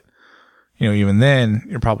relationship. But, you know, even then,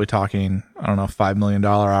 you're probably talking, I don't know, $5 million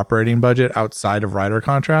operating budget outside of rider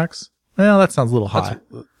contracts. Well, that sounds a little high.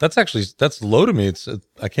 That's low to me.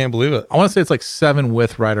 I can't believe it. I want to say it's like 7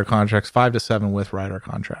 with rider contracts, 5 to 7 with rider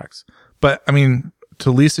contracts. But I mean,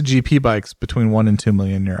 to lease a GP bike's between 1 and 2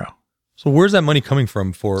 million euro. So where's that money coming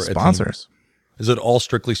from for Sponsors? Is it all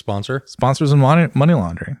strictly sponsor? Sponsors and money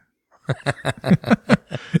laundering.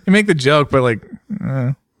 You make the joke, but like,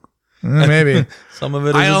 maybe some of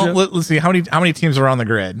it. I don't. Let's see how many teams are on the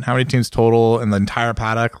grid. How many teams total in the entire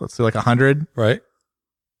paddock? Let's say like 100. Right.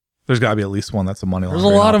 There's got to be at least one that's a money laundering.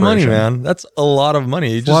 There's a lot operation. of money, man. That's a lot of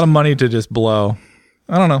money. A lot of money to just blow.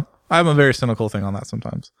 I don't know. I have a very cynical thing on that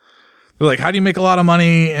sometimes. They're like, how do you make a lot of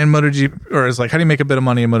money in MotoGP? Or it's like, how do you make a bit of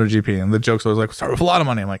money in MotoGP? And the joke's always like, start with a lot of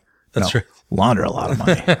money. I'm like, that's right. Launder a lot of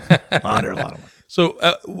money. Launder a lot of money. So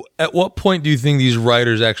at what point do you think these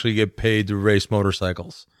riders actually get paid to race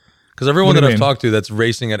motorcycles? Because everyone that I've talked to that's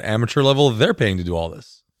racing at amateur level, they're paying to do all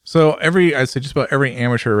this. So I'd say just about every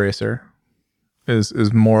amateur racer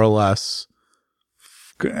is more or less,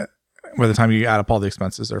 by the time you add up all the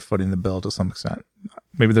expenses, they're footing the bill to some extent.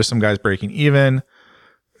 Maybe there's some guys breaking even.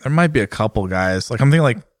 There might be a couple guys. Like I'm thinking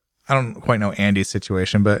like, I don't quite know Andy's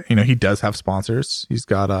situation, but you know, he does have sponsors. He's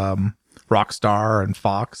got Rockstar and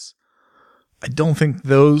Fox. I don't think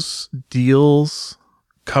those deals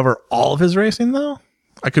cover all of his racing though.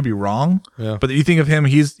 I could be wrong. Yeah. But you think of him,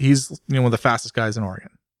 he's one of the fastest guys in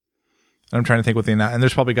Oregon. And I'm trying to think what and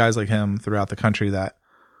there's probably guys like him throughout the country that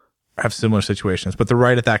have similar situations, but they're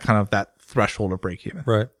right at that kind of that threshold of break even.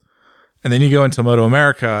 Right. And then you go into Moto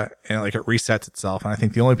America and like it resets itself. And I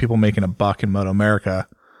think the only people making a buck in Moto America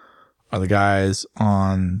are the guys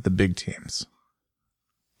on the big teams.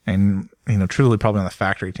 And, you know, truly probably on the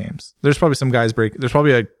factory teams. There's probably some guys there's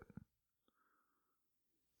probably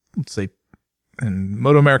let's say in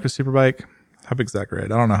Moto America Superbike, how big's that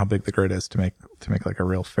grid? I don't know how big the grid is to make like a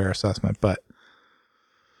real fair assessment, but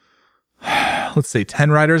let's say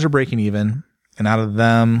 10 riders are breaking even. And out of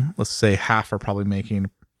them, let's say half are probably making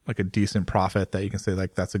like a decent profit that you can say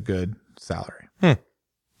like that's a good salary.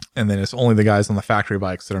 And then it's only the guys on the factory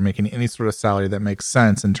bikes that are making any sort of salary that makes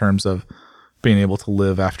sense in terms of being able to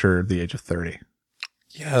live after the age of 30.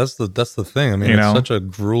 Yeah, that's the thing. I mean, it's such a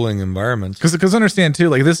grueling environment. Because understand too,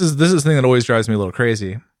 like this is the thing that always drives me a little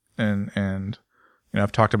crazy. And you know,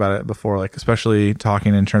 I've talked about it before, like especially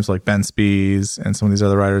talking in terms of like Ben Spies and some of these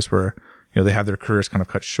other riders where, you know, they have their careers kind of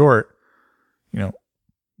cut short. You know,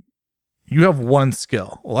 you have one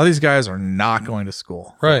skill. A lot of these guys are not going to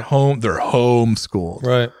school. Right. They're homeschooled.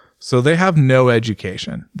 Right. So they have no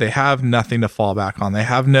education. They have nothing to fall back on. They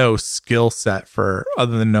have no skill set for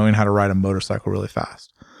other than knowing how to ride a motorcycle really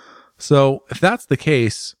fast. So if that's the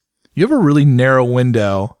case, you have a really narrow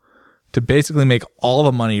window to basically make all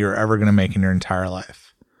the money you're ever going to make in your entire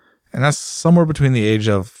life. And that's somewhere between the age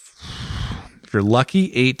of, if you're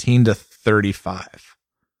lucky, 18 to 35.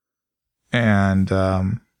 And,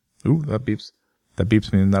 that beeps. That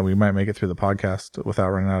beeps me that we might make it through the podcast without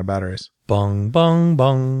running out of batteries. Bong, bong,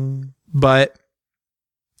 bong. But,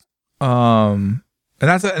 and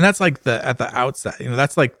that's like at the outset, you know,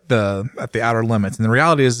 that's like at the outer limits. And the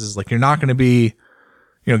reality is like, you're not going to be,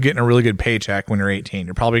 you know, getting a really good paycheck when you're 18.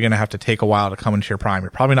 You're probably going to have to take a while to come into your prime.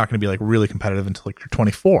 You're probably not going to be like really competitive until like you're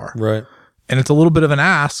 24. Right. And it's a little bit of an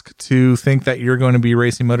ask to think that you're going to be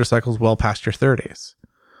racing motorcycles well past your 30s.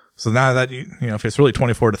 So now that you know, if it's really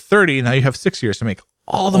 24 to 30, now you have 6 years to make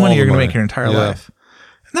all the money you're going to make your entire life.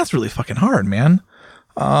 And that's really fucking hard, man.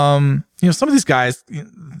 You know, some of these guys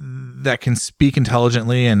that can speak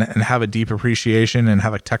intelligently and have a deep appreciation and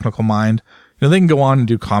have a technical mind, you know, they can go on and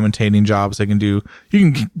do commentating jobs. You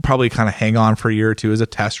can probably kind of hang on for a year or two as a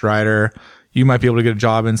test rider. You might be able to get a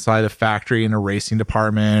job inside a factory in a racing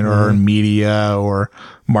department or in media or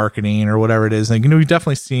marketing or whatever it is. Like, you know, we've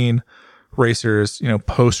definitely seen racers, you know,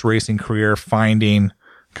 post racing career finding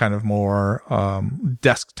kind of more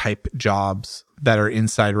desk type jobs that are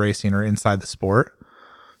inside racing or inside the sport.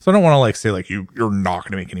 So I don't want to like say like you're not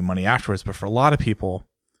going to make any money afterwards, but for a lot of people,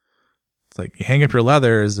 it's like you hang up your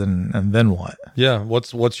leathers and then what? Yeah.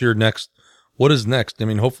 What's your next? What is next? I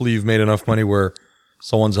mean, hopefully you've made enough money where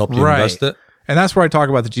someone's helped you invest it. And that's where I talk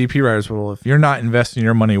about the GP riders. Well, if you're not investing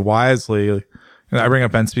your money wisely, you know, I bring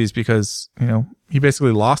up Ben Spies because, you know, he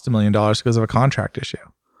basically lost $1 million because of a contract issue.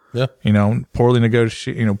 Yeah. You know, poorly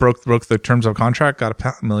negotiated, you know, broke the terms of contract, got a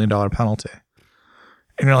 $1 million penalty.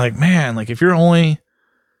 And you're like, man, like if you only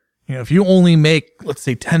make, let's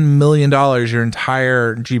say $10 million your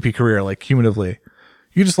entire GP career, like cumulatively,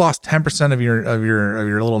 you just lost 10% of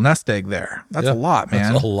your little nest egg there. That's a lot,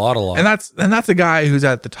 man. That's a lot. And that's a guy who's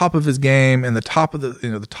at the top of his game and the top of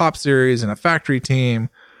the top series and a factory team,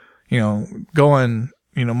 you know, going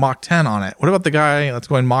Mach 10 on it? What about the guy that's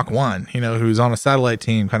going Mach 1, who's on a satellite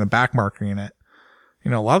team kind of backmarking it?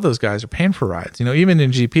 A lot of those guys are paying for rides. Even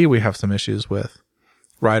in GP, we have some issues with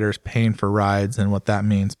riders paying for rides and what that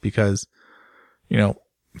means because,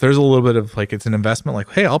 there's a little bit of like, it's an investment like,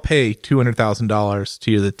 hey, I'll pay $200,000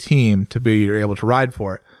 to the team to be able to ride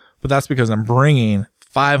for it. But that's because I'm bringing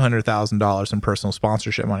 $500,000 in personal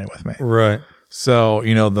sponsorship money with me. Right. So,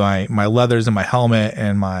 my leathers and my helmet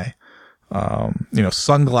and my,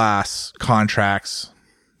 sunglass contracts,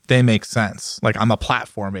 they make sense. Like I'm a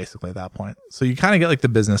platform basically at that point. So you kind of get like the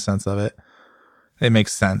business sense of it. It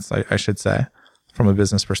makes sense, I should say, from a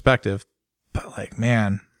business perspective. But like,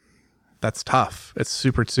 man, that's tough. It's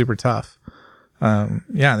super, super tough. And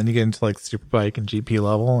then you get into like Superbike and GP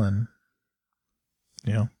level and,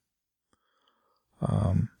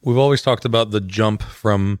 we've always talked about the jump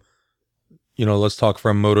from, let's talk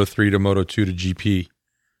from Moto 3 to Moto 2 to GP,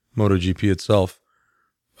 MotoGP itself.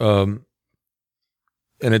 And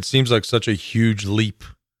it seems like such a huge leap.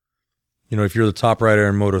 If you're the top rider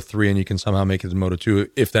in Moto 3 and you can somehow make it to Moto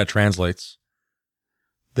 2, if that translates,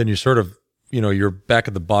 then you're sort of, you're back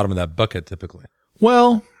at the bottom of that bucket typically.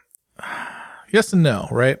 Well, yes and no,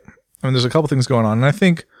 right? I mean, there's a couple things going on. And I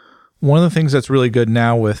think one of the things that's really good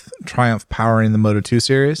now with Triumph powering the Moto 2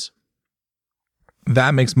 series,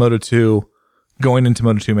 that makes Moto 2, going into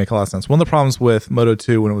Moto 2 make a lot of sense. One of the problems with Moto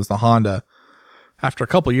 2 when it was the Honda, after a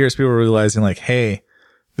couple of years, people were realizing like, hey,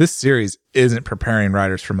 this series isn't preparing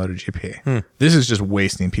riders for MotoGP. This is just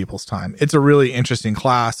wasting people's time. It's a really interesting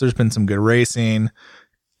class. There's been some good racing.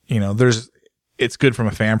 It's good from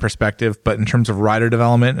a fan perspective, but in terms of rider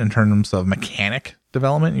development, in terms of mechanic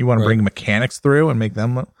development, you want to bring mechanics through and make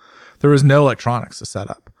them. There was no electronics to set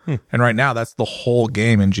up, and right now that's the whole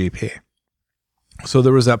game in GP. So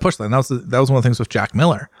there was that push line. That was one of the things with Jack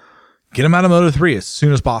Miller. Get him out of Moto 3 as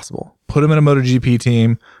soon as possible. Put him in a MotoGP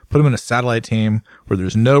team. Put him in a satellite team where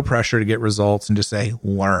there's no pressure to get results, and just say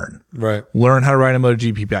learn. Right. Learn how to ride a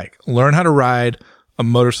MotoGP bike. Learn how to ride a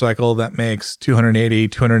motorcycle that makes 280,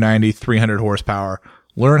 290, 300 horsepower.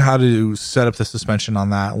 Learn how to set up the suspension on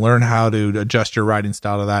that. Learn how to adjust your riding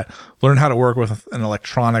style to that. Learn how to work with an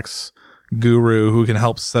electronics guru who can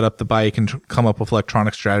help set up the bike and come up with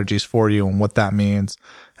electronic strategies for you and what that means.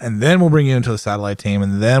 And then we'll bring you into the satellite team,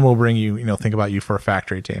 and then we'll bring you, think about you for a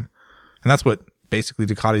factory team. And that's what basically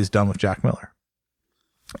Ducati's done with Jack Miller.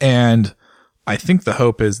 And I think the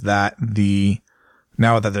hope is that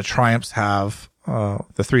now that the Triumphs have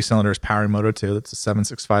the 3 cylinders powering Moto 2, that's a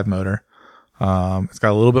 765 motor. It's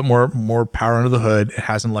got a little bit more power under the hood. It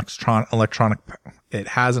has an electronic. Let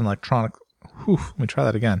me try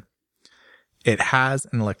that again. It has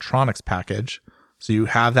an electronics package. So you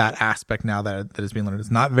have that aspect now that is being learned.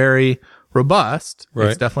 It's not very robust. Right.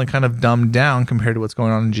 It's definitely kind of dumbed down compared to what's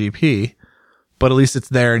going on in GP, but at least it's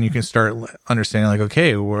there and you can start understanding like,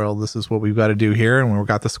 okay, well, this is what we've got to do here. And we've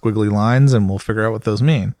got the squiggly lines and we'll figure out what those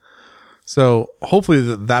mean. So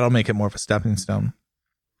hopefully that'll make it more of a stepping stone.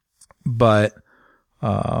 But,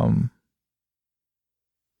 I've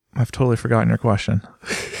totally forgotten your question.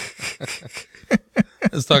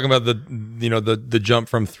 Let's talk about the jump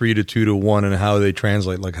from 3 to 2 to 1 and how they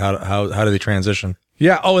translate. Like how do they transition?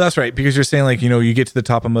 Yeah. Oh, that's right. Because you're saying like, you get to the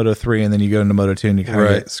top of Moto 3 and then you go into Moto 2 and you kind of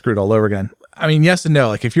get screwed all over again. I mean, yes and no.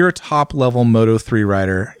 Like if you're a top level Moto 3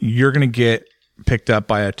 rider, you're going to get picked up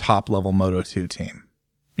by a top level Moto 2 team,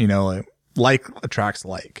 like attracts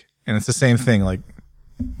like, and it's the same thing. Like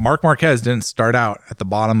Marc Marquez didn't start out at the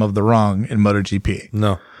bottom of the rung in MotoGP.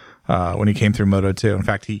 No. When he came through Moto 2. In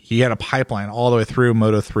fact, he had a pipeline all the way through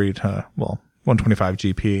Moto 3 to, 125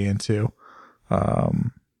 GP into,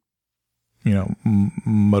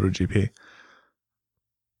 MotoGP.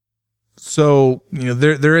 So,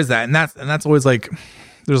 there is that. And that's always like,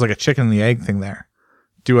 there's like a chicken and the egg thing there.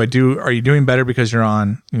 Are you doing better because you're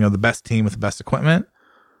on, the best team with the best equipment?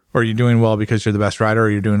 Or are you doing well because you're the best rider, or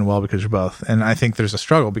you're doing well because you're both? And I think there's a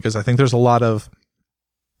struggle because I think there's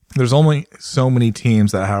only so many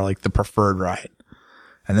teams that are like the preferred ride.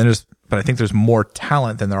 And then but I think there's more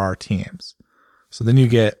talent than there are teams. So then you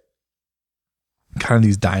get kind of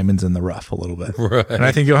these diamonds in the rough a little bit. Right. And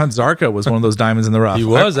I think Johann Zarco was one of those diamonds in the rough. He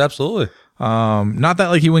was, absolutely. Not that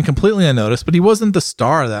like he went completely unnoticed, but he wasn't the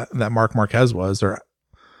star that Marc Marquez was,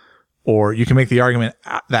 or you can make the argument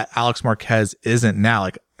that Alex Marquez isn't now.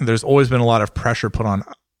 Like there's always been a lot of pressure put on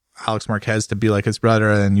Alex Marquez to be like his brother,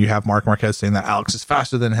 and you have Marc Marquez saying that Alex is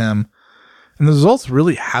faster than him. And the results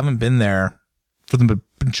really haven't been there for the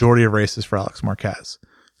majority of races for Alex Marquez.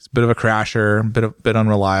 He's a bit of a crasher, a bit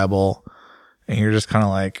unreliable. And you're just kind of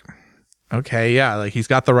like, okay, yeah, like he's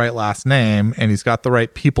got the right last name and he's got the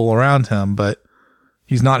right people around him, but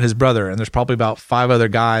He's not his brother. And there's probably about 5 other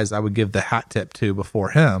guys I would give the hat tip to before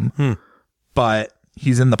him, but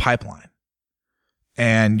he's in the pipeline.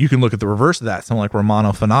 And you can look at the reverse of that. Someone like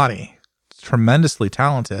Romano Fenati, tremendously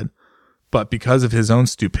talented, but because of his own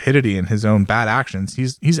stupidity and his own bad actions,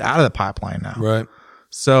 he's out of the pipeline now. Right.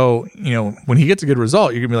 So, when he gets a good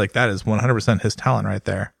result, you're gonna be like, that is 100% his talent right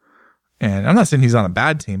there. And I'm not saying he's on a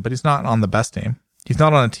bad team, but he's not on the best team. He's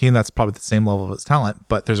not on a team that's probably the same level of his talent,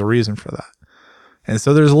 but there's a reason for that. And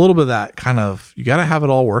so there's a little bit of that kind of, you got to have it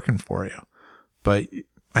all working for you. But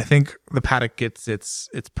I think the paddock gets its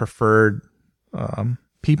preferred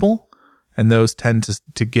people, and those tend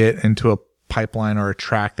to get into a pipeline or a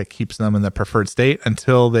track that keeps them in the preferred state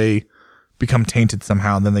until they become tainted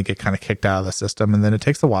somehow, and then they get kind of kicked out of the system, and then it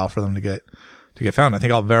takes a while for them to get found. I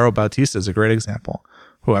think Alvaro Bautista is a great example,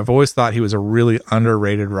 who I've always thought he was a really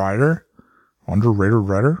underrated rider.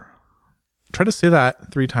 Try to say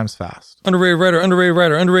that 3 times fast. Underrated rider.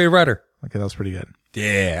 Okay, that was pretty good.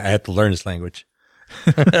 Yeah, I have to learn this language.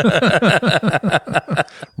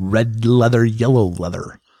 Red leather, yellow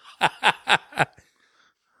leather.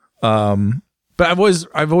 But I've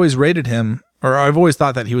always rated him, or I've always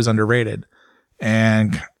thought that he was underrated.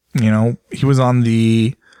 And, he was on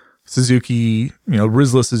the Suzuki,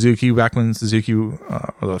 Rizla Suzuki back when Suzuki,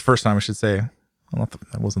 or the first time I should say,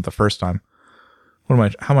 that wasn't the first time. How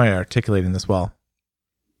am I articulating this well?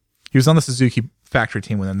 He was on the Suzuki factory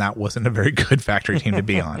team when that wasn't a very good factory team to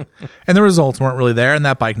be on. And the results weren't really there, and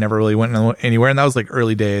that bike never really went anywhere. And that was like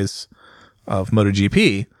early days of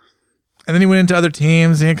MotoGP. And then he went into other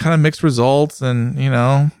teams and he had kind of mixed results, and,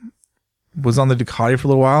 was on the Ducati for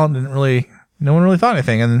a little while and no one really thought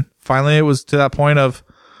anything. And finally it was to that point of,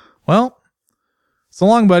 well, so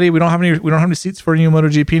long, buddy. We don't have any seats for you in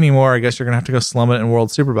MotoGP anymore. I guess you're going to have to go slum it in World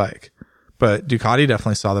Superbike. But Ducati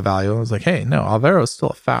definitely saw the value. I was like, hey, no, Alvaro's still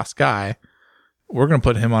a fast guy. We're going to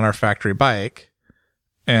put him on our factory bike.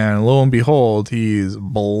 And lo and behold, he's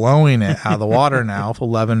blowing it out of the water now with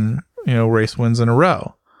 11, race wins in a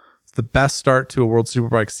row. It's the best start to a World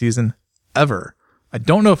Superbike season ever. I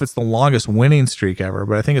don't know if it's the longest winning streak ever,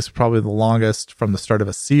 but I think it's probably the longest from the start of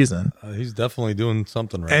a season. He's definitely doing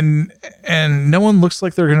something right. And no one looks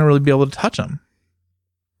like they're going to really be able to touch him.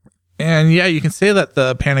 And yeah, you can say that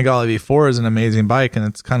the Panigale V4 is an amazing bike and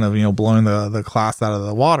it's kind of, blowing the class out of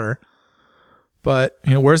the water. But,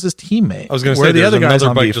 where's his teammate? I was going to say, the other guys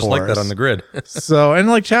on bike V4s? just like that on the grid. So, and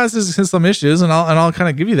like Chaz has some issues, and I'll kind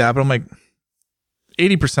of give you that, but I'm like,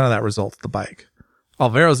 80% of that results the bike.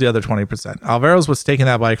 Alvaro's the other 20%. Alvaro's was taking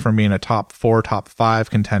that bike from being a top 4, top 5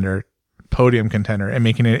 contender, podium contender, and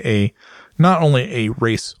making it not only a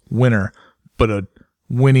race winner, but a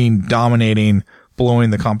winning, dominating, blowing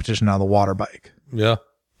the competition out of the water bike. Yeah.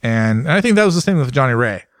 And I think that was the same with Johnny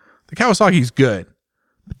Ray. The Kawasaki's good,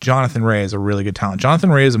 but Jonathan Ray is a really good talent. Jonathan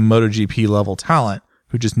Ray is a MotoGP level talent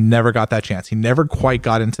who just never got that chance. He never quite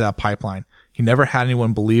got into that pipeline. He never had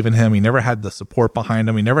anyone believe in him. He never had the support behind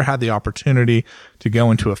him. He never had the opportunity to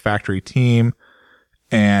go into a factory team,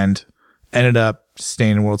 and ended up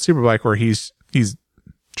staying in World Superbike, where he's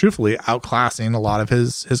truthfully outclassing a lot of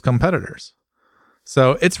his competitors.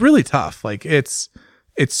 So it's really tough. Like it's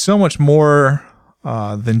so much more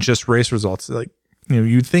than just race results. Like,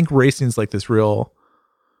 you'd think racing's like this real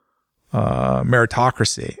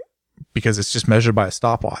meritocracy because it's just measured by a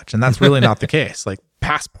stopwatch, and that's really not the case. Like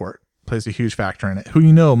passport plays a huge factor in it.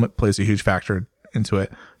 Who plays a huge factor into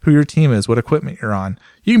it. Who your team is, what equipment you're on.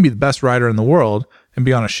 You can be the best rider in the world and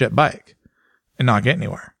be on a shit bike and not get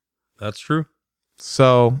anywhere. That's true.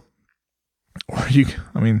 So,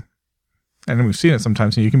 and we've seen it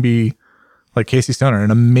sometimes. You can be like Casey Stoner,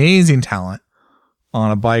 an amazing talent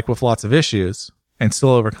on a bike with lots of issues, and still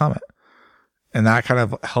overcome it. And that kind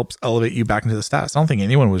of helps elevate you back into the stats. I don't think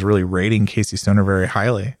anyone was really rating Casey Stoner very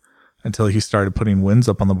highly until he started putting wins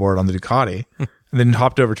up on the board on the Ducati, and then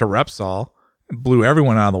hopped over to Repsol, blew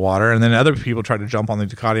everyone out of the water. And then other people tried to jump on the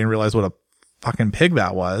Ducati and realize what a fucking pig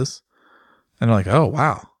that was. And they're like, oh,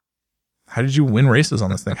 wow. How did you win races on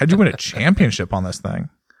this thing? How did you win a championship on this thing?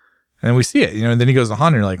 And then we see it, and then he goes to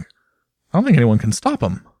Honda, and you're like, I don't think anyone can stop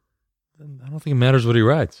him. I don't think it matters what he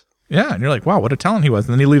rides. Yeah. And you're like, wow, what a talent he was.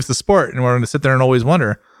 And then he leaves the sport, and we're going to sit there and always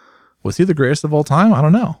wonder, was he the greatest of all time? I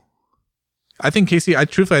don't know. I think Casey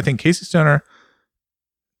Stoner,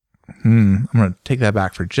 I'm going to take that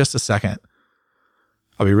back for just a second.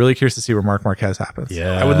 I'll be really curious to see where Marc Marquez happens.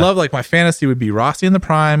 Yeah. I would love, my fantasy would be Rossi in the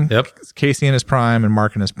prime, yep, Casey in his prime, and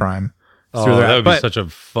Marc in his prime. Oh, that would be such a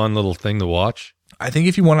fun little thing to watch. I think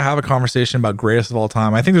if you want to have a conversation about greatest of all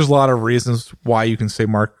time, I think there's a lot of reasons why you can say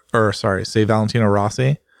say Valentino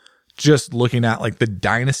Rossi, just looking at the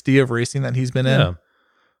dynasty of racing that he's been in. Yeah.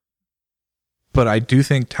 But I do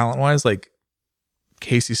think talent-wise, like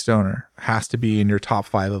Casey Stoner has to be in your top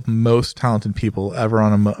 5 of most talented people ever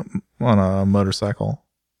on a motorcycle,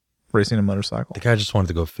 racing a motorcycle. The guy just wanted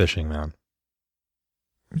to go fishing, man.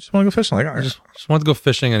 You just want to go fishing, like I just wanted to go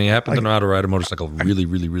fishing, and he happened to know how to ride a motorcycle really,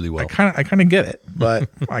 really, really well. I kind of get it, but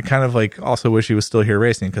I kind of like also wish he was still here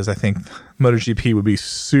racing, because I think MotoGP would be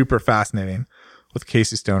super fascinating with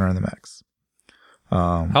Casey Stoner in the mix.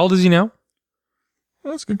 How old is he now?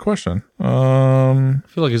 That's a good question. I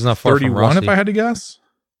feel like he's not far from 31, Rossi. if I had to guess.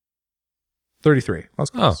 33. That's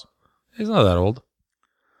close. He's not that old.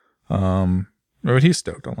 But he's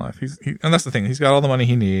stoked on life. And that's the thing. He's got all the money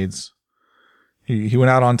he needs. He went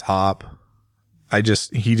out on top. He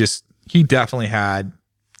definitely had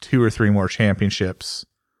 2 or 3 more championships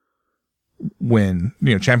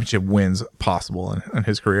championship wins possible in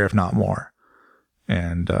his career, if not more.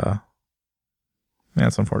 And,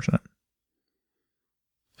 that's unfortunate.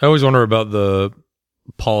 I always wonder about the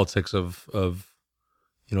politics of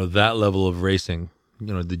that level of racing,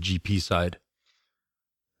 the GP side,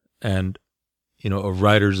 and a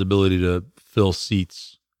rider's ability to fill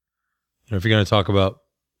seats. If you're going to talk about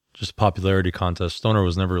just a popularity contest, Stoner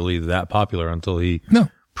was never really that popular until he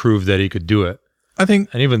proved that he could do it. I think,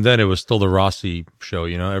 and even then, it was still the Rossi show.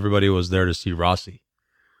 Everybody was there to see Rossi.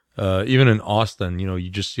 Even in Austin, you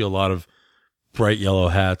just see a lot of bright yellow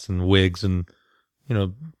hats and wigs, and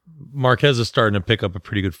Marquez is starting to pick up a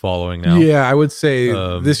pretty good following now. Yeah, I would say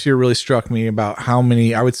this year really struck me about how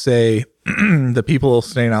many, I would say the people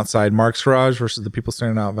standing outside Mark's garage versus the people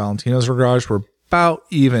standing out Valentino's garage were about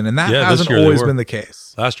even. And that hasn't always been the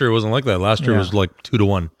case. Last year it wasn't like that. Last year it was like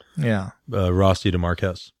 2-1. Yeah. Rossi to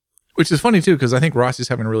Marquez. Which is funny too, because I think Rossi's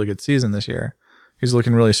having a really good season this year. He's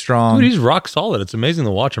looking really strong. Dude, he's rock solid. It's amazing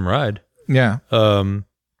to watch him ride. Yeah.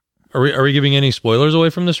 Are we giving any spoilers away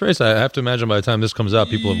from this race? I have to imagine by the time this comes out,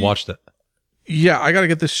 people have watched it. Yeah, I got to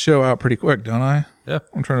get this show out pretty quick, don't I? Yeah.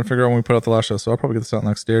 I'm trying to figure out when we put out the last show, so I'll probably get this out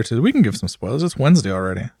next day or two. We can give some spoilers. It's Wednesday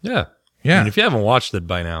already. Yeah. Yeah. And if you haven't watched it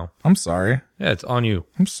by now, I'm sorry. Yeah, it's on you.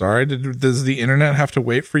 I'm sorry. Does the internet have to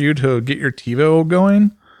wait for you to get your TiVo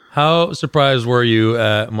going? How surprised were you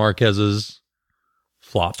at Marquez's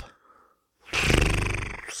flop?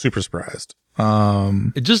 Super surprised.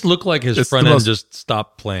 It just looked like his front end just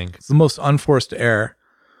stopped playing. It's the most unforced error.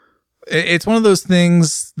 It's one of those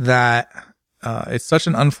things that it's such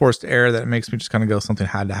an unforced error that it makes me just kind of go, something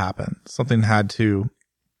had to happen. Something had to.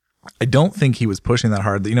 I don't think he was pushing that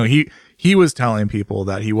hard. He was telling people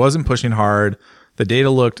that he wasn't pushing hard. The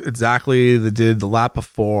data looked exactly the lap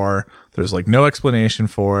before. There's like no explanation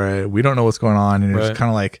for it. We don't know what's going on. And it's kind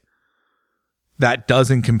of like, that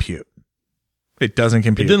doesn't compute. It doesn't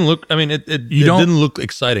compute. It didn't look, it didn't look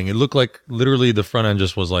exciting. It looked like literally the front end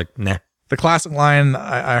just was like, nah. The classic line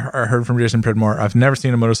I heard from Jason Pridmore, I've never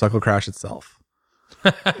seen a motorcycle crash itself.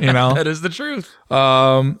 That is the truth.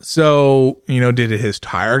 So, did his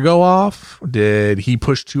tire go off? Did he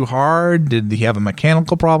push too hard? Did he have a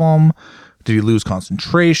mechanical problem? Did he lose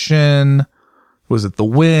concentration? Was it the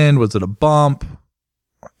wind? Was it a bump?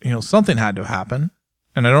 Something had to happen.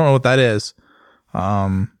 And I don't know what that is.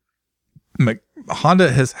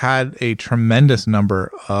 Honda has had a tremendous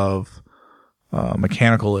number of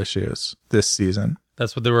mechanical issues this season.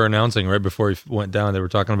 That's what they were announcing right before he went down. They were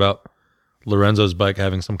talking about Lorenzo's bike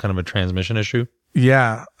having some kind of a transmission issue.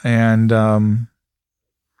 Yeah, and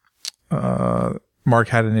Mark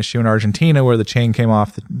had an issue in Argentina where the chain came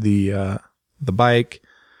off the bike.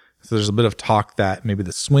 So there's a bit of talk that maybe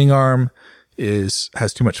the swing arm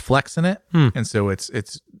has too much flex in it, and so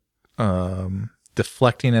it's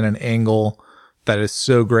deflecting at an angle that is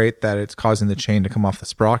so great that it's causing the chain to come off the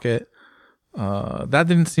sprocket. That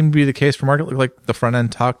didn't seem to be the case for Mark. It looked like the front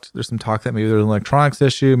end tucked. There's some talk that maybe there's an electronics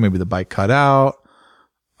issue. Maybe the bike cut out.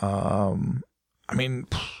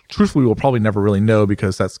 Truthfully, we'll probably never really know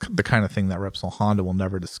because that's the kind of thing that Repsol Honda will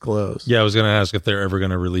never disclose. Yeah, I was going to ask if they're ever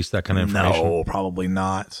going to release that kind of information. No, probably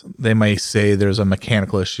not. They may say there's a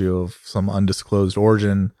mechanical issue of some undisclosed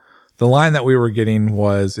origin. The line that we were getting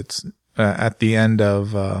was it's at the end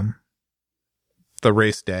of the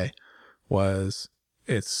race day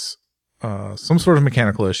it's some sort of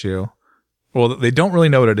mechanical issue. Well, they don't really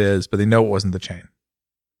know what it is, but they know it wasn't the chain.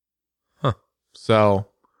 Huh. So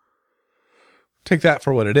take that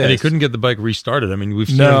for what it is. And he couldn't get the bike restarted. We've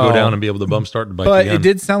seen him go down and be able to bump start the bike but again. It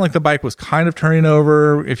did sound like the bike was kind of turning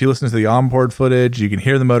over. If you listen to the onboard footage, you can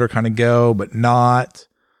hear the motor kind of go, but not.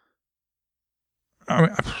 I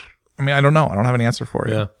don't know. I don't have an answer for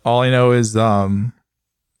you. Yeah. All I know is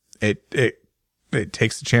it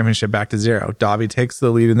takes the championship back to 0. Davi takes the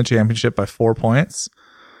lead in the championship by 4 points.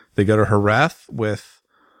 They go to Jerez with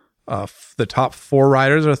The top 4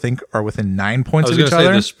 riders, I think, are within 9 points I was of each going to say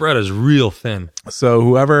other. the spread is real thin.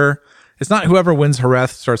 So it's not whoever wins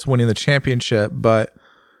Jerez starts winning the championship, but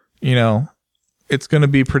it's going to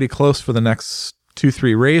be pretty close for the next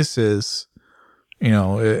 2-3 races.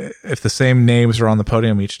 If the same names are on the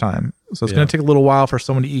podium each time, so it's going to take a little while for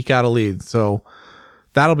someone to eke out a lead. So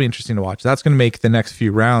that'll be interesting to watch. That's going to make the next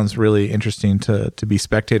few rounds really interesting to be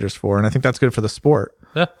spectators for, and I think that's good for the sport.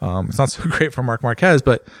 Yeah. It's not so great for Marc Marquez,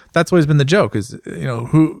 but that's always been the joke is,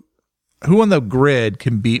 who on the grid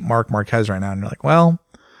can beat Marc Marquez right now? And you're like, well,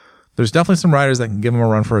 there's definitely some riders that can give him a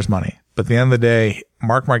run for his money. But at the end of the day,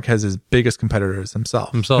 Marc Marquez's biggest competitor is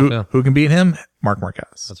himself. Who can beat him? Marc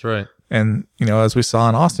Marquez. That's right. And, as we saw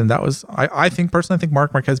in Austin, that was, I think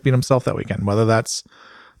Marc Marquez beat himself that weekend, whether that's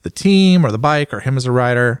the team or the bike or him as a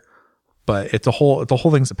rider. But the whole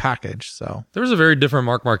thing's a package. So there was a very different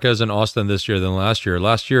Marc Marquez in Austin this year than last year.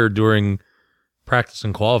 Last year during practice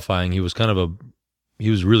and qualifying, he was he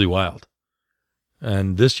was really wild.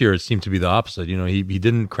 And this year it seemed to be the opposite. He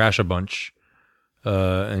didn't crash a bunch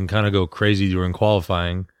and kind of go crazy during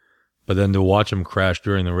qualifying, but then to watch him crash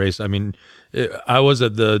during the race. I mean, I was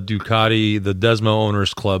at the Ducati, the Desmo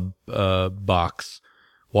Owners Club box,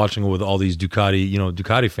 watching it with all these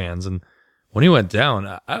Ducati fans, and when he went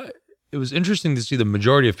down, it was interesting to see the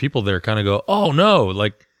majority of people there kind of go, "Oh no!"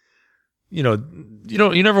 Like, you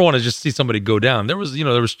never want to just see somebody go down. There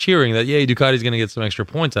was cheering that, "Yay, Ducati's going to get some extra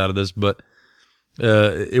points out of this," but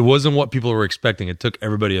it wasn't what people were expecting. It took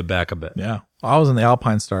everybody aback a bit. yeah, I was in the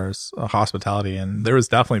Alpine Stars hospitality, and there was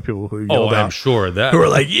definitely people who yelled out, I'm sure that who were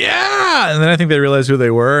like, "Yeah!" And then I think they realized who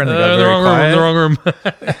they were, and they got the very wrong quiet. room, the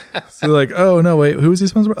wrong room. So they're like, "Oh no, wait, who was he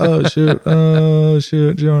sponsored by? Oh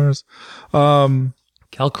shoot, Jonas."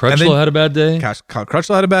 Cal Crutchlow had a bad day. Cal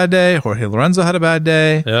Crutchlow had a bad day. Jorge Lorenzo had a bad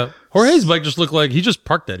day. Yeah. Jorge's bike just looked like he just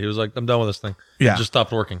parked it. He was like, "I'm done with this thing." Yeah. It just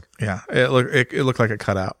stopped working. Yeah, it looked like it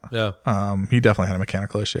cut out. Yeah. He definitely had a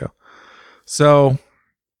mechanical issue. So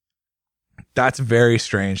that's very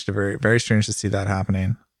strange very strange to see that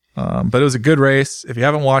happening. But it was a good race. If you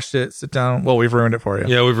haven't watched it, sit down. Well, we've ruined it for you.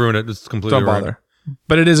 Yeah, we've ruined it. It's completely Don't bother.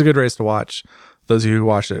 But it is a good race to watch. Those of you who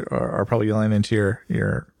watched it are probably yelling into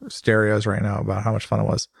your stereos right now about how much fun it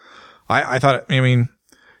was. I thought,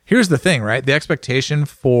 here's the thing, right? The expectation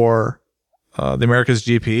for the America's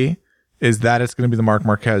GP is that it's going to be the Marc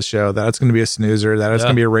Marquez show, that it's going to be a snoozer, that it's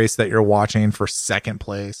going to be a race that you're watching for second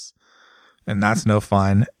place. And that's no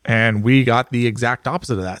fun. And we got the exact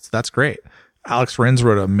opposite of that. So that's great. Alex Rins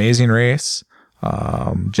rode an amazing race.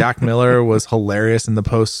 Jack Miller was hilarious in the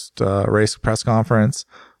post race press conference.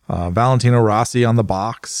 Valentino Rossi on the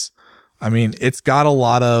box. It's got a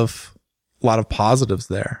lot of positives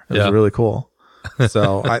there. It was really cool.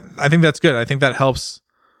 So I think that's good. I think that helps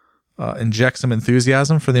inject some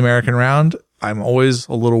enthusiasm for the American round. I'm always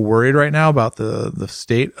a little worried right now about the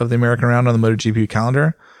state of the American round on the MotoGP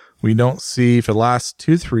calendar. We don't see for the last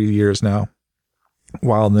 2-3 years now,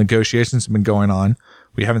 while negotiations have been going on,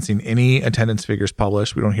 we haven't seen any attendance figures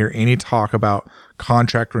published. We don't hear any talk about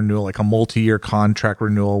contract renewal, like a multi-year contract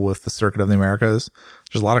renewal with the Circuit of the Americas.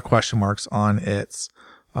 There's a lot of question marks on its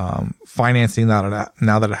financing now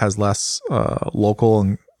that it has less local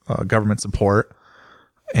and government support.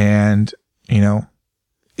 And,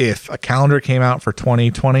 if a calendar came out for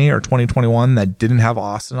 2020 or 2021 that didn't have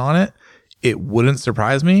Austin on it, it wouldn't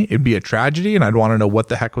surprise me. It'd be a tragedy, and I'd want to know what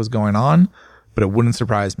the heck was going on. But it wouldn't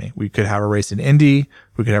surprise me. We could have a race in Indy.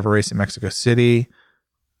 We could have a race in Mexico City.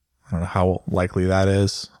 I don't know how likely that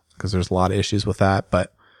is because there's a lot of issues with that.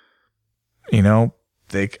 But, I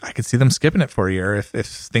could see them skipping it for a year. If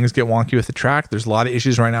things get wonky with the track, there's a lot of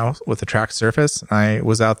issues right now with the track surface. I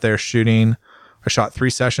was out there shooting. I shot 3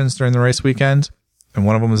 sessions during the race weekend, and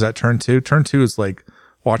one of them was at turn 2. Turn 2 is like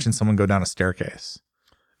watching someone go down a staircase.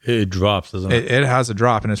 It drops, doesn't it? It has a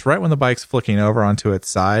drop, and it's right when the bike's flicking over onto its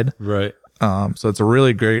side. Right. So it's a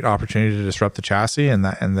really great opportunity to disrupt the chassis and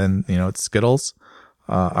then, it skittles.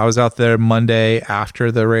 I was out there Monday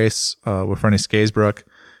after the race, with Ronnie Skaysbrook.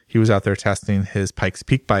 He was out there testing his Pikes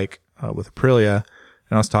Peak bike, with Aprilia.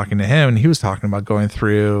 And I was talking to him, and he was talking about going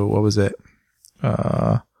through, what was it?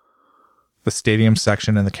 The stadium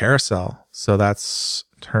section and the carousel. So that's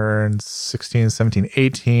turns 16, 17,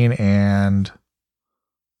 18, and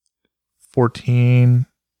 14,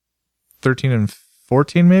 13 and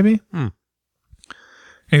 14 maybe. And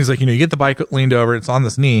he's like, you get the bike leaned over, it's on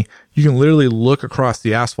this knee. You can literally look across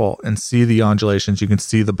the asphalt and see the undulations. You can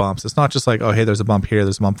see the bumps. It's not just like, oh, hey, there's a bump here,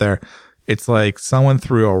 there's a bump there. It's like someone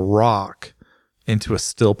threw a rock into a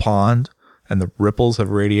still pond and the ripples have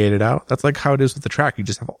radiated out. That's like how it is with the track. You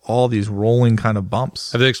just have all these rolling kind of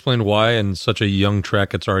bumps. Have they explained why in such a young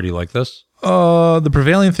track it's already like this? The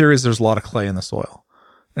prevailing theory is there's a lot of clay in the soil.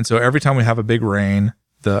 And so every time we have a big rain,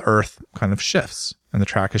 the earth kind of shifts and the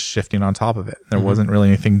track is shifting on top of it. There wasn't really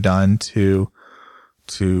anything done to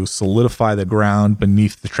solidify the ground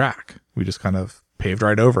beneath the track. We just kind of paved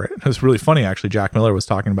right over it. It was really funny, actually. Jack Miller was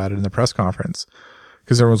talking about it in the press conference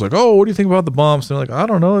because everyone's like, oh, what do you think about the bumps? And they're like, I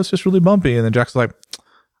don't know. It's just really bumpy. And then Jack's like,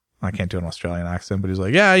 I can't do an Australian accent, but he's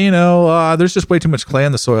like, yeah, there's just way too much clay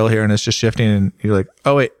in the soil here and it's just shifting. And you're like,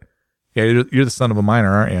 oh, wait. Yeah, you're the son of a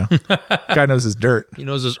miner, aren't you? Guy knows his dirt. He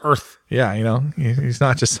knows his earth. Yeah, he's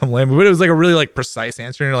not just some layman. But it was like a really like precise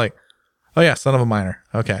answer. And you're like, oh yeah, son of a miner.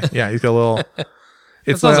 Okay. Yeah, he's got a little...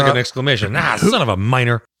 It sounds like an exclamation. Son of a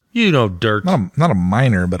miner. You know dirt. Not a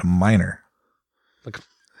miner, but a miner. Like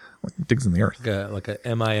digs in the earth. Like a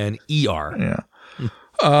MINER.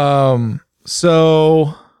 Yeah.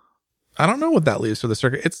 So I don't know what that leaves for the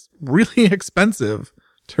circuit. It's really expensive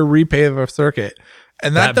to repave a circuit.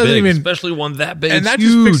 And that doesn't big, even, especially one that big. And that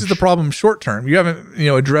huge. just fixes the problem short term. You haven't,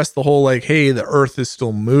 addressed the whole like, hey, the earth is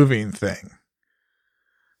still moving thing.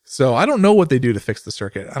 So I don't know what they do to fix the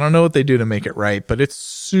circuit. I don't know what they do to make it right, but it's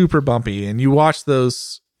super bumpy. And you watch the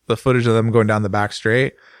footage of them going down the back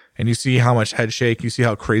straight and you see how much head shake, you see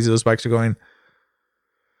how crazy those bikes are going.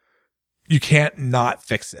 You can't not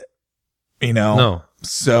fix it, No.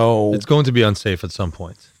 So it's going to be unsafe at some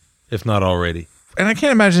point, if not already. And I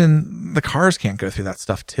can't imagine the cars can't go through that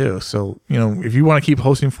stuff too. So, if you want to keep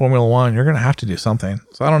hosting Formula One, you're going to have to do something.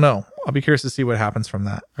 So I don't know. I'll be curious to see what happens from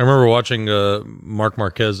that. I remember watching Marc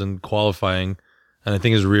Marquez in qualifying, and I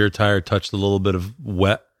think his rear tire touched a little bit of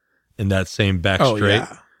wet in that same back straight.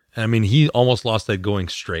 Yeah. And I mean, he almost lost that going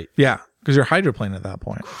straight. Yeah, because you're hydroplaning at that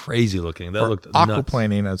point. Crazy looking. That looked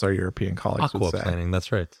aquaplaning, as our European colleagues would say. Aquaplaning,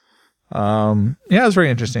 that's right. Yeah, it was very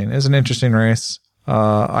interesting. It was an interesting race.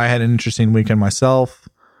 I had an interesting weekend myself,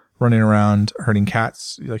 running around herding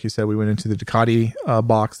cats. Like you said, we went into the Ducati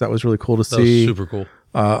box. That was really cool to see. That was super cool.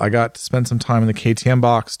 I got to spend some time in the KTM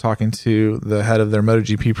box talking to the head of their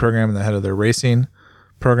MotoGP program and the head of their racing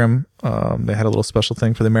program. They had a little special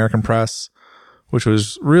thing for the American press, which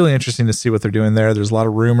was really interesting to see what they're doing there. There's a lot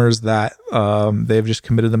of rumors that they've just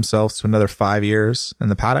committed themselves to another 5 years in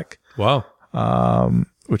the paddock. Wow.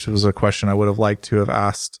 Which was a question I would have liked to have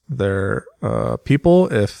asked their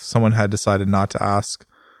people if someone had decided not to ask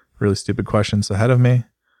really stupid questions ahead of me.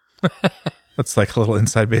 That's like a little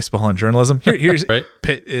inside baseball and journalism. Here's right.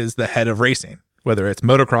 Pitt is the head of racing, whether it's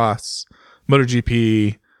motocross,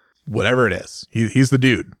 MotoGP, whatever it is. He's the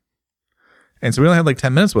dude. And so we only had like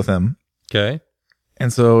 10 minutes with him. Okay.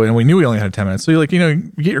 And we knew we only had 10 minutes. So you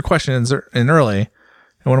get your questions in early.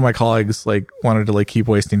 And one of my colleagues wanted to keep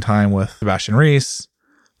wasting time with Sebastian Rees.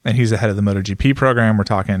 And he's the head of the MotoGP program. We're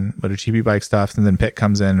talking MotoGP bike stuff. And then Pitt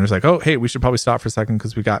comes in and was like, oh, hey, we should probably stop for a second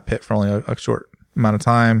because we got Pitt for only a short amount of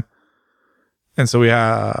time. And so we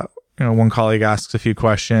have, one colleague asks a few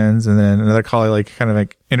questions and then another colleague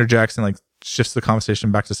interjects and shifts the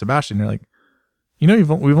conversation back to Sebastian. You're like, we've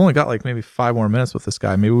only got maybe 5 more minutes with this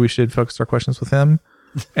guy. Maybe we should focus our questions with him.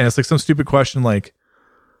 And it's some stupid question like,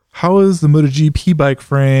 how is the MotoGP bike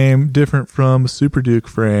frame different from a Super Duke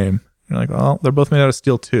frame? You're like, well, they're both made out of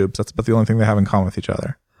steel tubes. That's about the only thing they have in common with each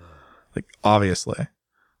other. Obviously.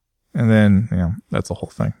 And then, that's the whole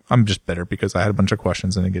thing. I'm just bitter because I had a bunch of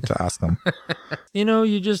questions and I get to ask them.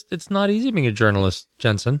 It's not easy being a journalist,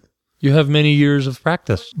 Jensen. You have many years of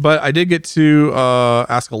practice. But I did get to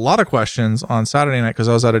ask a lot of questions on Saturday night because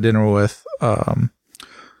I was at a dinner with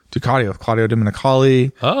Ducati, with Claudio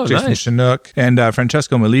Domenicali, Jason nice. Chinook, and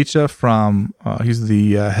Francesco Melicia from, he's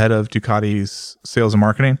the head of Ducati's sales and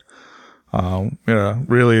marketing. We had a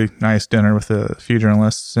really nice dinner with a few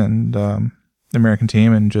journalists and the American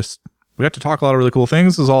team, and we got to talk a lot of really cool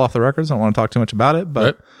things. This is all off the records. I don't want to talk too much about it,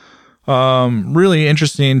 but really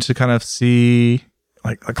interesting to kind of see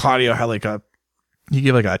Claudio had he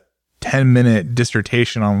gave a 10-minute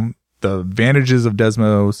dissertation on the advantages of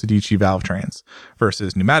Desmo Sedici valve trains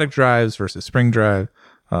versus pneumatic drives versus spring drive.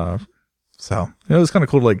 So it was kind of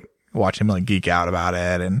cool to watch him geek out about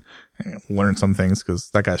it and learn some things because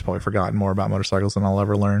that guy's probably forgotten more about motorcycles than I'll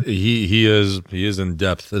ever learn. He is in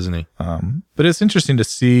depth, isn't he? But it's interesting to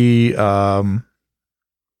see. We had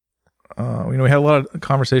a lot of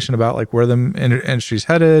conversation about where the industry's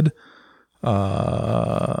headed.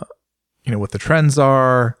 What the trends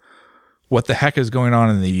are, what the heck is going on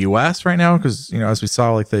in the U.S. right now because as we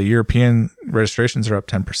saw, the European registrations are up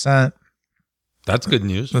 10%. That's good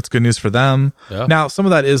news. That's good news for them. Yeah. Now, some of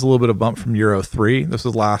that is a little bit of bump from Euro 3.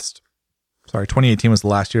 2018 was the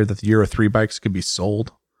last year that the Euro 3 bikes could be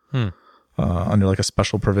sold under a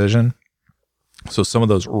special provision. So some of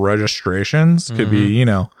those registrations could be,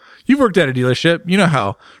 You've worked at a dealership. You know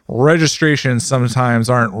how registrations sometimes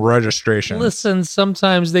aren't registrations. Listen,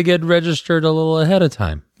 sometimes they get registered a little ahead of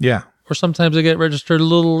time. Yeah. Or sometimes they get registered a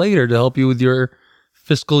little later to help you with your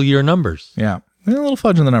fiscal year numbers. Yeah. A little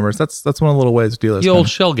fudge in the numbers. That's one of the little ways dealers The old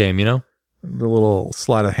shell game, you know? the little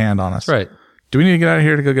sleight of hand on us. That's right. Do we need to get out of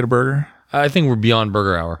here to go get a burger? I think we're beyond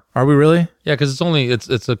burger hour. Are we really? Yeah, because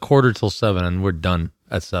it's a quarter till 7 and we're done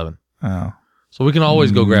at 7. Oh. So we can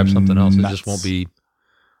always go grab something else. It Nuts. just won't be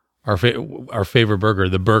our favorite burger,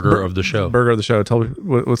 the burger of the show. Burger of the show. Tell me,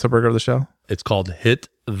 what's the burger of the show? It's called Hit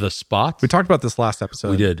the Spot. We talked about this last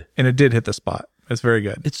episode. We did. And it did hit the spot. It's very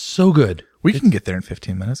good. It's so good. We can get there in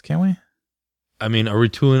 15 minutes, can't we? I mean, are we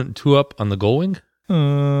two up on the Gull Wing?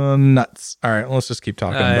 Nuts. All right, let's just keep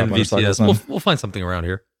talking about And motorcycles. VCS. We'll find something around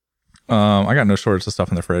here. I got no shortage of stuff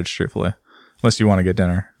in the fridge, truthfully. Unless you want to get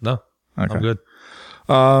dinner. No, Okay. I'm good.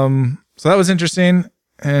 So that was interesting.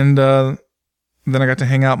 And then I got to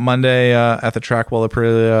hang out Monday at the track while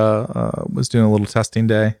Aprilia was doing a little testing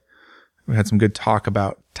day. We had some good talk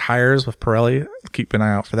about tires with Pirelli. Keep an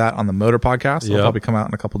eye out for that on the Motor Podcast. It'll Yep. probably come out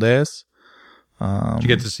in a couple days. Did you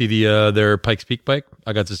get to see their Pikes Peak bike?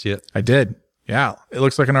 I got to see it. I did. Yeah. It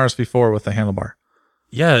looks like an RSV4 with a handlebar.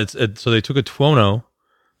 Yeah, so they took a Tuono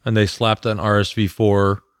and they slapped an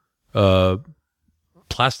RSV4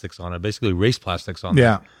 plastics on it, basically race plastics on it.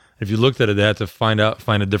 Yeah. If you looked at it, they had to find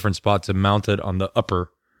a different spot to mount it on the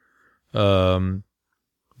upper.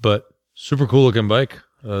 But super cool looking bike.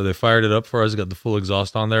 They fired it up for us, got the full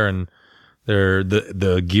exhaust on there, and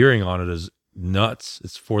the gearing on it is nuts.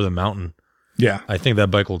 It's for the mountain. Yeah. I think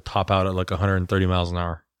that bike will top out at like 130 miles an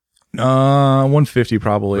hour. 150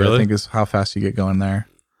 probably, Really? I think is how fast you get going there.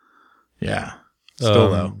 Yeah.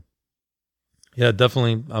 Still though. Yeah,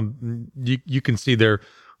 definitely. You can see they're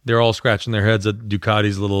all scratching their heads at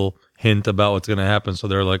Ducati's little hint about what's going to happen. So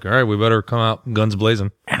they're like, all right, we better come out guns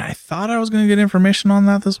blazing. And I thought I was going to get information on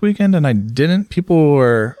that this weekend, and I didn't. People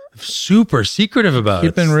were Super secretive about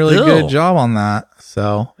keeping it. really Still. good job on that.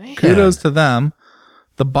 So kudos to them.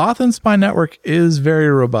 The Bothan Spy Network is very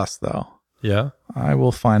robust, though. Yeah. I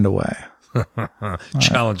will find a way.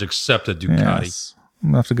 Challenge accepted, Ducati. Yes. I'm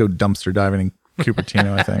gonna have to go dumpster diving in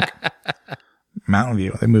Cupertino, I think. Mountain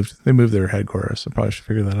View. They moved their headquarters, so probably should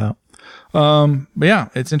figure that out. But yeah,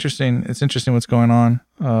 it's interesting. It's interesting what's going on.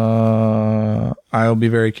 I'll be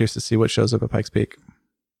very curious to see what shows up at Pikes Peak.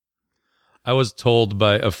 I was told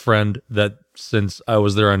by a friend that since I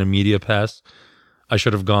was there on a media pass, I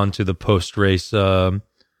should have gone to the post-race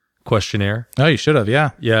questionnaire. Oh, you should have,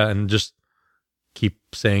 yeah. Yeah, and just keep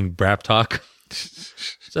saying Brap Talk.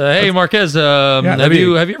 So, hey, Marquez, have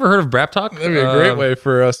you ever heard of Brap Talk? That'd be a great way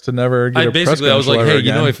for us to never get a press I was like, credential hey, ever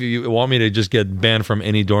you know, again. if you want me to just get banned from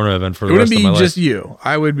any Dorna event for It the wouldn't rest of be my life, just you.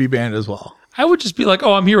 I would be banned as well. I would just be like,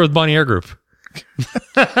 oh, I'm here with Bonnie Air Group.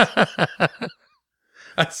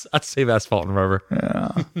 I'd save asphalt and rubber.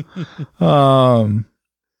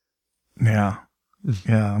 Yeah.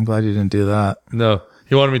 Yeah, I'm glad you didn't do that. No,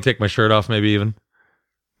 he wanted me to take my shirt off, maybe even,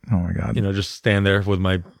 Oh my God. just stand there with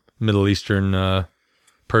my Middle Eastern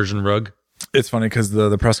Persian rug. It's funny because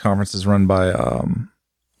the press conference is run by a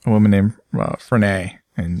woman named Frenay,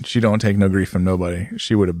 and she don't take no grief from nobody.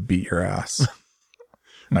 She would have beat your ass,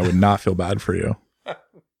 and I would not feel bad for you.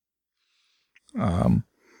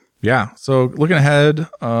 Yeah. So looking ahead,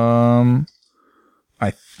 I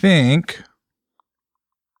think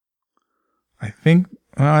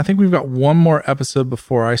we've got one more episode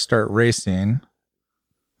before I start racing.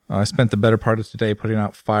 I spent the better part of today putting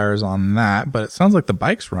out fires on that, but it sounds like the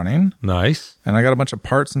bike's running. Nice. And I got a bunch of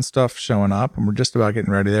parts and stuff showing up, and we're just about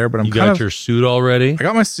getting ready there. But I'm You got your suit already? I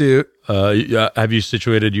got my suit. Have you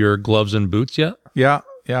situated your gloves and boots yet? Yeah.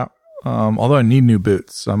 Although I need new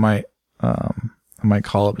boots, so I might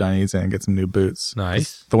call up Dainese and get some new boots.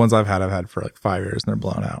 Nice. The ones I've had for like 5 years, and they're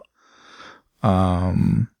blown out.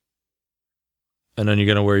 And then you're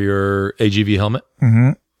gonna wear your AGV helmet.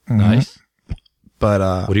 Mm-hmm. Nice.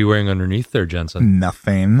 But What are you wearing underneath there, Jensen?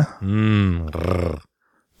 nothing. Mm.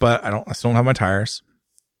 But I still don't have my tires.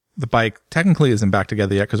 The bike technically isn't back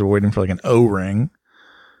together yet because we're waiting for like an O-ring,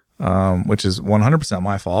 which is 100%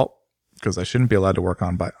 my fault because I shouldn't be allowed to work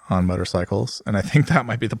on motorcycles. And I think that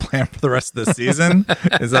might be the plan for the rest of the season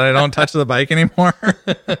is that I don't touch the bike anymore.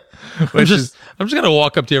 I'm just gonna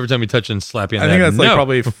walk up to you every time you touch and slap you on I the think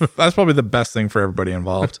head. that's probably the best thing for everybody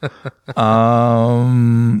involved.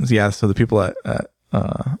 Yeah. So the people at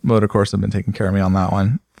Motorcourse have been taking care of me on that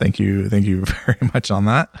one. Thank you very much on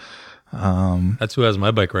that. That's who has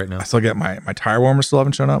my bike right now. I still get my tire warmer still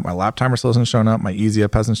haven't shown up. My lap timer still hasn't shown up. My Easy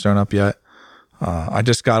Up hasn't shown up yet. I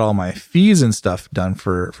just got all my fees and stuff done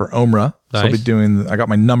for OMRA. So I'll be Nice. I got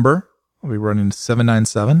my number. I'll be running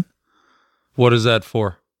 797. What is that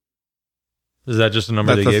for? Is that just a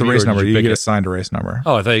number That's they gave the you? race or did number. You pick get it? assigned a race number.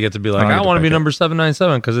 Oh, I thought you get to be like, I I get to want to be pick it. number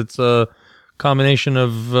 797 because it's a combination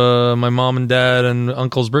of my mom and dad and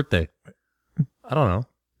uncle's birthday. I don't know.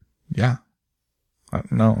 Yeah.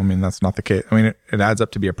 No, I mean, that's not the case. I mean, it adds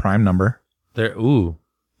up to be a prime number. There. So Ooh,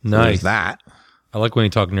 there's nice. that. I like when you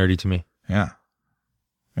talk nerdy to me. Yeah.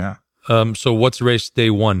 Yeah. So what's race day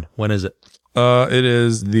 1? When is it? It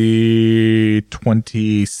is the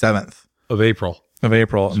 27th Of April. of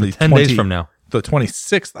April. So and the 10 days from now. The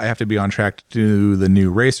 26th, I have to be on track to do the new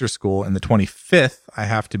racer school. And the 25th, I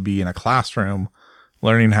have to be in a classroom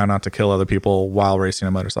learning how not to kill other people while racing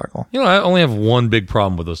a motorcycle. You know, I only have one big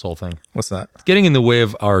problem with this whole thing. What's that? It's getting in the way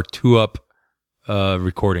of our 2-Up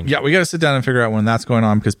recording. Yeah, we got to sit down and figure out when that's going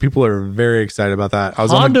on because people are very excited about that. I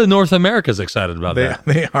was Honda North America is excited about that.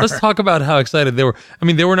 They are. Let's talk about how excited they were. I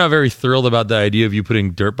mean, they were not very thrilled about the idea of you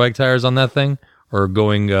putting dirt bike tires on that thing or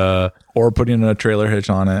going. Or putting a trailer hitch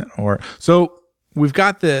on it. So we've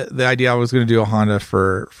got the idea. I was going to do a Honda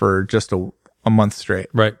for just a month straight.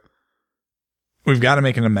 Right. We've got to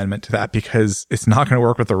make an amendment to that because it's not going to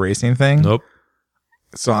work with the racing thing. Nope.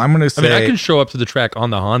 So I'm going to say, I mean, I can show up to the track on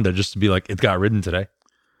the Honda just to be like, it got ridden today.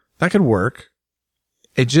 that could work.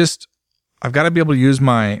 I've got to be able to use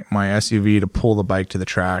my SUV to pull the bike to the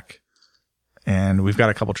track. And we've got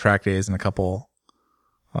a couple track days and a couple,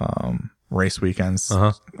 race weekends.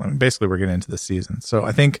 Uh-huh. I mean, basically we're getting into the season. So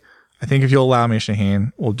I think if you'll allow me,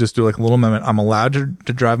 Shaheen, we'll just do like a little amendment. I'm allowed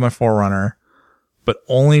to drive my 4Runner, but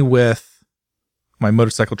only with my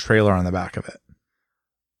motorcycle trailer on the back of it.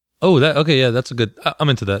 Oh, okay. Yeah, that's a good. I'm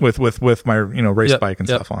into that. With my race Yep, bike and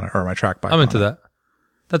yep. stuff on it, or my track bike. I'm into on it. that.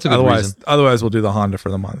 That's a good reason. Otherwise we'll do the Honda for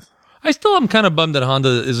the month. I still am kind of bummed that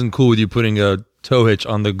Honda isn't cool with you putting a tow hitch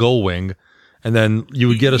on the Gull Wing, and then you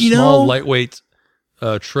would get a small lightweight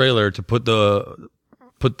trailer to put the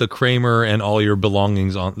Kramer and all your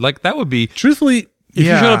belongings on. Like that would be. Truthfully, If you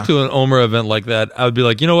showed up to an OMRA event like that, I would be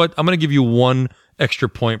like, you know what? I'm going to give you 1 extra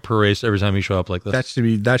point per race every time you show up like this. that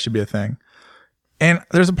should be a thing. And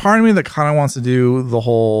there's a part of me that kind of wants to do the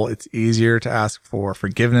whole, it's easier to ask for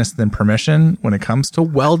forgiveness than permission when it comes to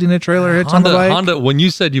welding a trailer hitch on the bike. Honda, when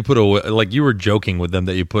you said you put you were joking with them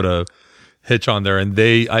that you put a hitch on there, and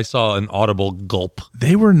I saw an audible gulp.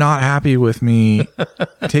 They were not happy with me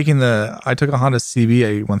I took a Honda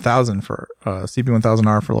CB 1000 for CB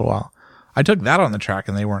 1000R for a little while. I took that on the track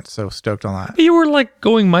and they weren't so stoked on that. But you were like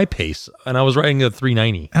going my pace, and I was riding a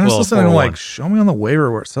 390. And I was listening to them 401. like, show me on the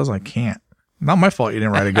waiver where it says I can't. Not my fault you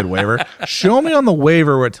didn't write a good waiver. Show me on the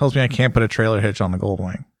waiver where it tells me I can't put a trailer hitch on the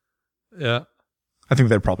Goldwing. Yeah, I think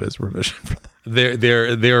there probably is a revision for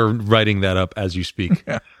that. they're writing that up as you speak.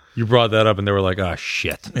 Yeah. You brought that up, and they were like, "Ah,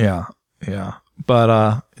 shit." Yeah.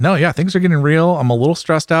 But no, yeah, things are getting real. I'm a little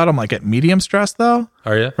stressed out. I'm like at medium stress though.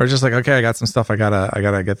 Are you? Or just like, okay, I got some stuff I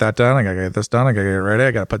gotta get that done. I gotta get this done. I gotta get it ready.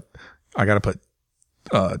 I gotta put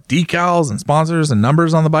decals and sponsors and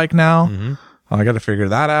numbers on the bike now. Mm-hmm. I gotta figure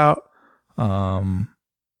that out. Had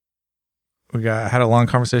a long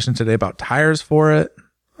conversation today about tires for it.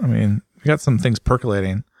 I mean, we got some things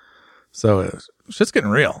percolating. So it's just getting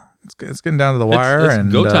real. It's getting down to the wire.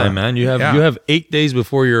 It's go time, man. You have 8 days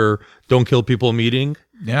before your Don't Kill People meeting.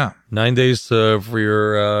 Yeah. 9 days for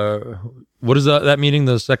your what is that meeting?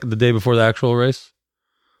 The day before the actual race?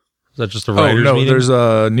 Is that just a riders meeting? There's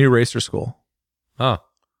a new racer school. Oh.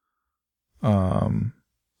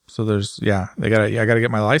 So I gotta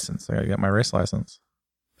get my license. I gotta get my race license.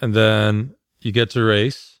 And then you get to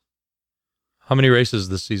race. How many races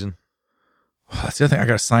this season? That's the other thing. I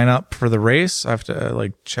gotta sign up for the race. I have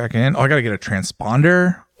to check in. I gotta get a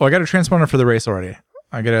transponder. I got a transponder for the race already.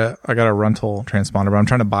 I got a rental transponder, but I'm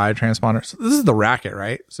trying to buy a transponder. So this is the racket,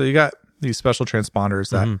 right? So you got these special transponders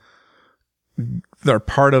that they're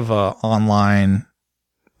part of a online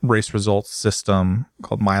race results system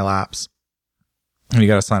called MyLaps. And you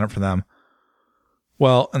got to sign up for them.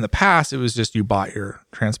 Well, in the past, it was just you bought your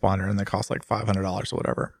transponder and they cost like $500 or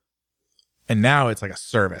whatever. And now it's like a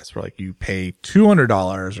service where you pay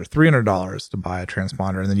 $200 or $300 to buy a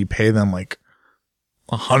transponder, and then you pay them like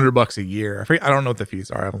 $100 a year. I don't know what the fees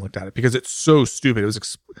are. I haven't looked at it because it's so stupid. It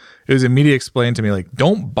was immediately explained to me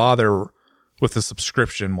don't bother with the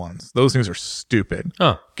subscription ones. Those things are stupid.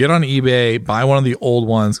 Huh. Get on eBay, buy one of the old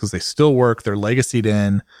ones because they still work. They're legacied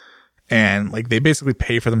in. And they basically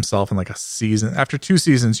pay for themselves in a season. After 2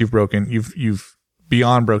 seasons, you've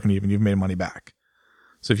beyond broken even. You've made money back.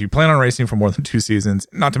 So if you plan on racing for more than 2 seasons,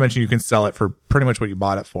 not to mention you can sell it for pretty much what you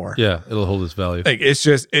bought it for. Yeah, it'll hold its value. It's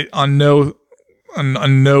just on no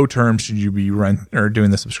terms should you be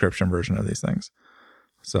doing the subscription version of these things.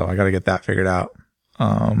 So I got to get that figured out.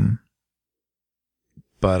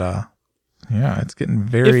 But Yeah, it's getting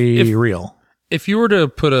very real. If you were to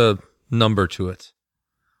put a number to it,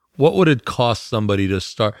 what would it cost somebody to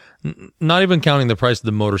start, not even counting the price of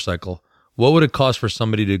the motorcycle, what would it cost for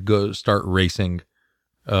somebody to go start racing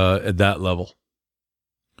at that level?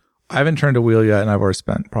 I haven't turned a wheel yet, and I've already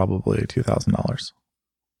spent probably $2,000.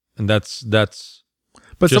 And that's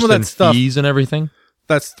but just some of that in stuff, fees and everything?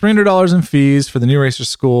 that's $300 in fees for the new racer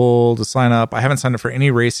school to sign up. I haven't signed up for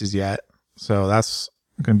any races yet, so that's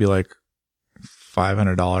going to be like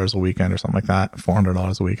 $500 a weekend or something like that,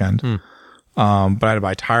 $400 a weekend. But I had to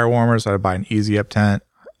buy tire warmers. I had to buy an Easy Up tent.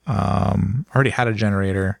 I already had a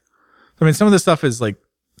generator. I mean, some of this stuff is like,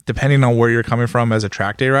 depending on where you're coming from as a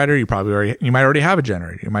track day rider, you might already have a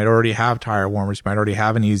generator. You might already have tire warmers. You might already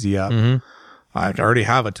have an Easy Up. I already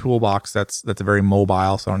have a toolbox that's very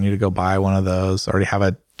mobile, so I don't need to go buy one of those. I already have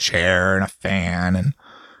a chair and a fan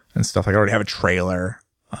and stuff. Like I already have a trailer.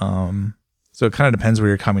 So it kind of depends where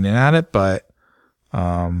you're coming in at it, but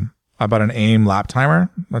I bought an AIM lap timer.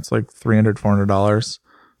 That's like $300,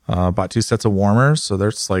 $400. Bought 2 sets of warmers, so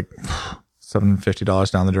there's like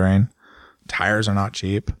 $750 down the drain. Tires are not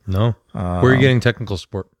cheap. No. Where are you getting technical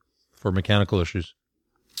support for mechanical issues?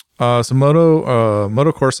 So Moto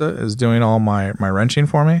Corsa is doing all my wrenching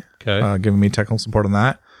for me. Okay. Giving me technical support on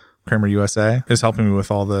that. Kramer USA is helping me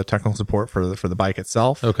with all the technical support for the bike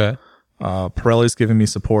itself. Okay. Pirelli's giving me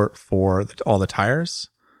support for all the tires.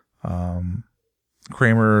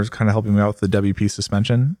 Kramer's kind of helping me out with the WP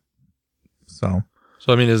suspension. So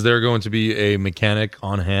I mean, is there going to be a mechanic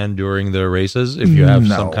on hand during the races if you have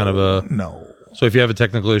some kind of a... No. So if you have a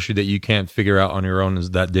technical issue that you can't figure out on your own,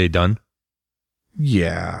 is that day done?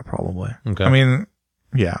 Yeah, probably. Okay. I mean,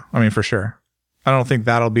 for sure. I don't think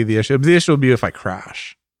that'll be the issue. The issue will be if I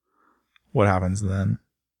crash. What happens then?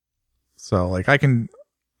 So, like, I can...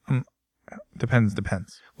 depends.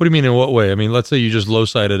 What do you mean in what way? I mean, let's say you just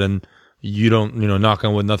low-sided and you don't, knock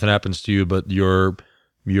on wood, nothing happens to you, but your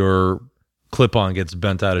clip-on gets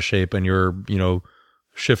bent out of shape and your,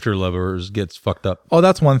 shifter levers gets fucked up. Oh,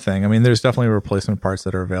 that's one thing. I mean, there's definitely replacement parts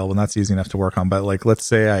that are available, and that's easy enough to work on. But like, let's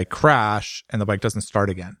say I crash and the bike doesn't start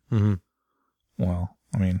again. Mm-hmm. Well,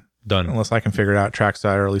 I mean, done. Unless I can figure it out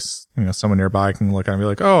trackside, or at least someone nearby can look at it and be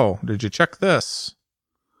like, "Oh, did you check this?"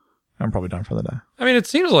 I'm probably done for the day. I mean, it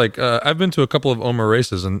seems like I've been to a couple of OMA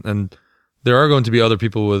races, and there are going to be other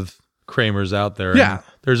people with Kramers out there. Yeah, and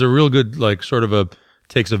there's a real good sort of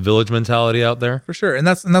takes a village mentality out there for sure, and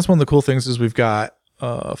that's one of the cool things is we've got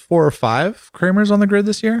 4 or 5 Kramers on the grid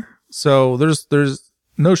this year. So there's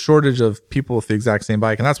no shortage of people with the exact same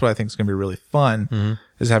bike. And that's what I think is going to be really fun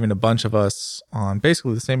is having a bunch of us on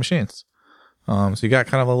basically the same machines. So you got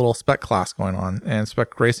kind of a little spec class going on, and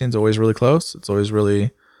spec racing is always really close. It's always really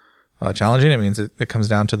challenging. It means it comes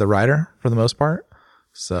down to the rider for the most part.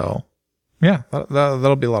 So yeah,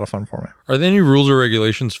 that'll be a lot of fun for me. Are there any rules or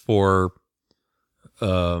regulations for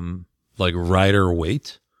rider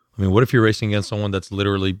weight? I mean, what if you're racing against someone that's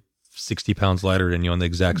literally 60 pounds lighter than you on the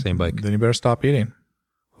exact same bike? Then you better stop eating.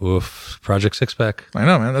 Oof. Project Six Pack. I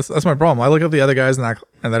know, man. That's my problem. I look at the other guys that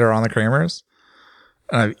are on the Kramers,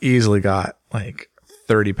 and I've easily got like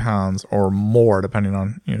 30 pounds or more, depending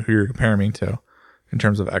on who you're comparing me to, in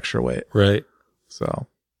terms of extra weight. Right. So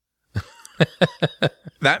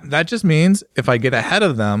that just means if I get ahead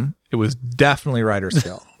of them, it was definitely rider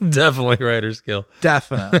skill. Definitely rider skill.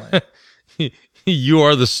 Definitely. You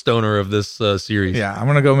are the stoner of this series. Yeah, I'm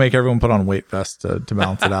gonna go make everyone put on weight vests to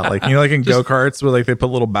balance it out. Like like in go-karts where they put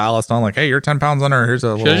little ballast on. Like, hey, you're 10 pounds under. Here's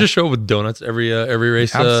a. Should I just show up with donuts every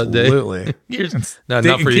race day? Absolutely. Not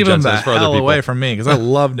for you, keep them Jensen. It's for other people. Away from me because I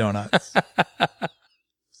love donuts.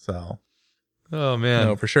 So. Oh man.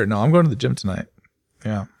 No, for sure. No, I'm going to the gym tonight.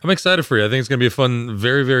 Yeah. I'm excited for you. I think it's going to be a fun,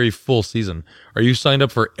 very, very full season. Are you signed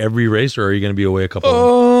up for every race, or are you going to be away a couple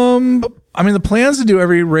of them? I mean, the plan's to do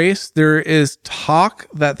every race. There is talk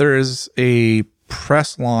that there is a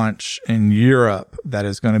press launch in Europe that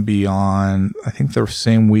is going to be on, I think, the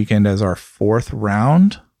same weekend as our 4th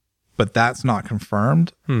round, but that's not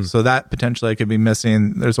confirmed. So that potentially I could be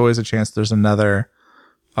missing. There's always a chance there's another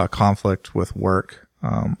conflict with work.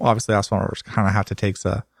 Obviously, Asphalt Rovers kind of have to take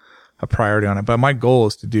a priority on it, but my goal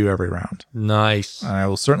is to do every round. Nice. And I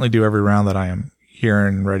will certainly do every round that I am here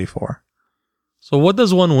and ready for. So what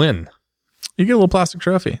does one win? You get a little plastic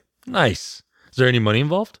trophy. Nice. Is there any money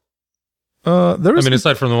involved? There was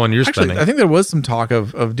aside from the one you're spending. I think there was some talk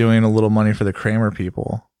of doing a little money for the Kramer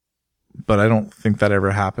people, but I don't think that ever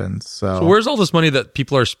happened. So where's all this money that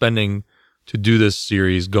people are spending to do this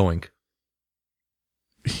series going?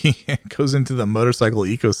 It goes into the motorcycle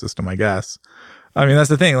ecosystem, I guess. I mean, that's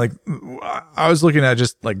the thing. Like, I was looking at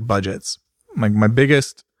just like budgets. Like, my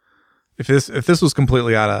biggest if this was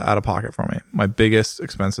completely out of pocket for me, my biggest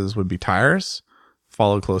expenses would be tires,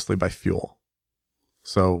 followed closely by fuel.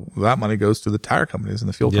 So that money goes to the tire companies and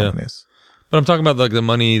the fuel companies. But I'm talking about like the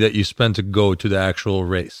money that you spend to go to the actual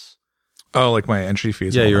race. Oh, like my entry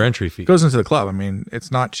fees. Yeah, your entry fee. It goes into the club. I mean,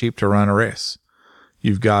 it's not cheap to run a race.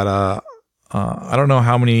 You've got I don't know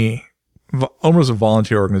how many, almost a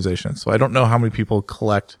volunteer organization. So I don't know how many people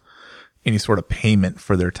collect any sort of payment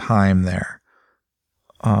for their time there.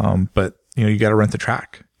 But you got to rent the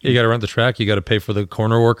track. You got to rent the track. You got to pay for the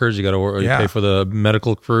corner workers. You got to pay for the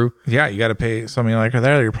medical crew. Yeah, you got to pay something like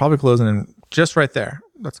that. You're probably closing in just right there.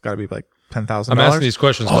 That's got to be like $10,000. I'm asking these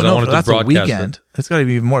questions because I wanted to broadcast a weekend. It's got to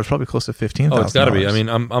be even more. It's probably close to $15,000. Oh, it's got to be. I mean,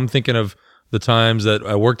 I'm thinking of the times that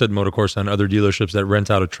I worked at Motocorsa and other dealerships that rent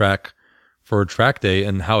out a track for a track day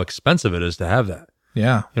and how expensive it is to have that.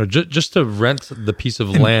 Yeah. Just to rent the piece of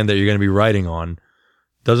land that you're going to be riding on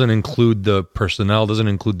doesn't include the personnel, doesn't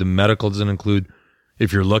include the medical, doesn't include,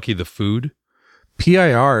 if you're lucky, the food.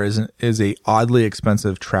 PIR is a oddly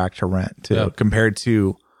expensive track to rent too, compared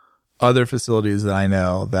to other facilities that I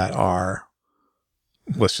know that are,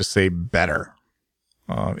 let's just say, better.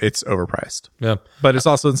 It's overpriced. Yeah. But it's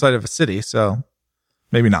also inside of a city, so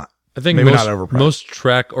maybe not. I think maybe not overpriced. Most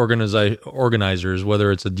track organizers,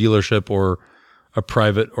 whether it's a dealership or a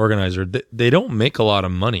private organizer, they don't make a lot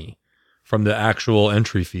of money from the actual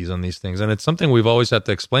entry fees on these things. And it's something we've always had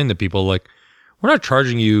to explain to people. Like, we're not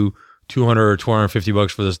charging you $200 or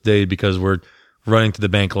 $250 for this day because we're running to the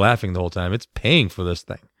bank laughing the whole time. It's paying for this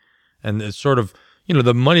thing. And it's sort of,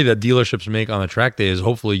 the money that dealerships make on a track day is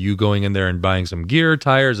hopefully you going in there and buying some gear,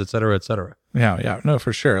 tires, et cetera, et cetera. Yeah. No,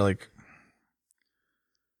 for sure. Like,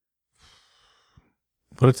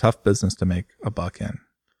 what a tough business to make a buck in.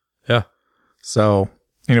 Yeah. So,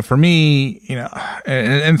 for me,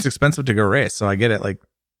 and it's expensive to go race. So I get it. Like,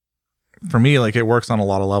 for me, like, it works on a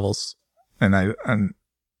lot of levels. And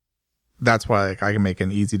that's why, like, I can make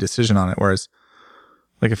an easy decision on it. Whereas,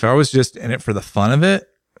 like, if I was just in it for the fun of it,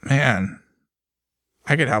 man,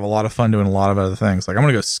 I could have a lot of fun doing a lot of other things. Like, I'm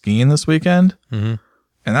going to go skiing this weekend, and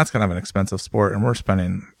that's kind of an expensive sport, and we're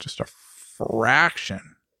spending just a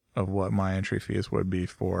fraction of what my entry fees would be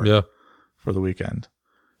for the weekend.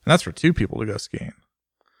 And that's for two people to go skiing.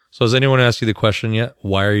 So has anyone asked you the question yet?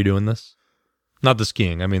 Why are you doing this? Not the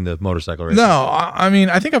skiing. I mean, the motorcycle racing. No, I mean,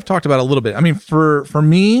 I think I've talked about it a little bit. I mean, for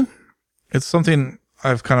me, it's something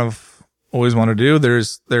I've kind of always wanted to do. There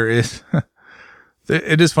is,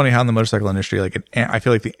 it is funny how in the motorcycle industry, like, I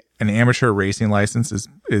feel like an amateur racing license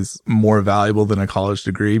is more valuable than a college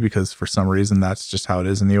degree because for some reason that's just how it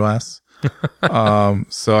is in the US.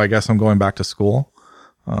 So I guess I'm going back to school.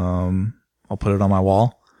 I'll put it on my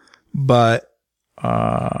wall. But,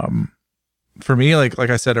 for me, like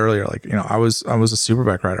I said earlier, like, I was a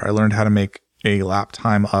superbike rider. I learned how to make a lap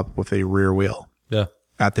time up with a rear wheel. Yeah.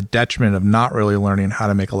 At the detriment of not really learning how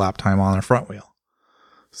to make a lap time on a front wheel.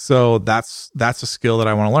 So that's a skill that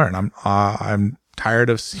I want to learn. I'm tired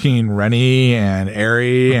of seeing Rennie and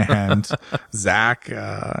Ari and Zach,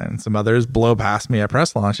 and some others blow past me at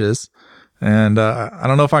press launches. And, I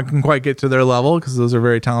don't know if I can quite get to their level because those are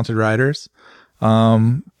very talented riders.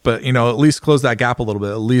 But at least close that gap a little bit,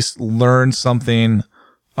 at least learn something,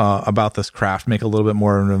 about this craft, make a little bit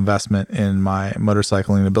more of an investment in my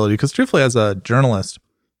motorcycling ability. Cause truthfully, as a journalist,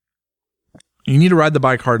 you need to ride the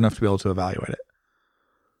bike hard enough to be able to evaluate it,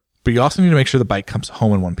 but you also need to make sure the bike comes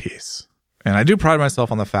home in one piece. And I do pride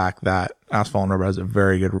myself on the fact that Asphalt and Rubber has a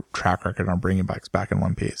very good track record on bringing bikes back in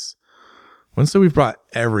one piece. Wouldn't say we've brought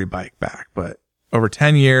every bike back, but over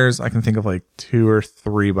 10 years, I can think of like 2 or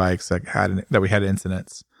 3 bikes that we had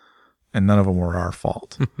incidents, and none of them were our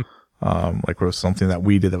fault. Like it was something that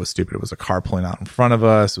we did that was stupid. It was a car pulling out in front of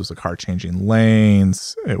us. It was a car changing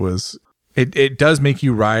lanes. It does make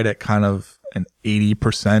you ride at kind of an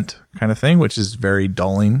 80% kind of thing, which is very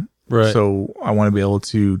dulling. Right. So I want to be able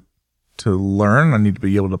to learn. I need to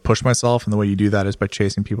be able to push myself. And the way you do that is by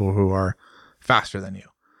chasing people who are faster than you.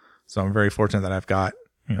 So I'm very fortunate that I've got,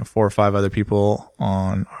 4 or 5 other people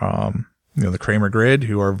on, the Kramer grid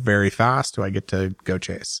who are very fast, who I get to go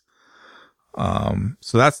chase.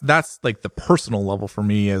 So that's like the personal level for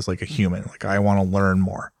me as like a human. Like I want to learn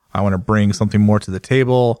more. I want to bring something more to the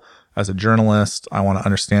table as a journalist. I want to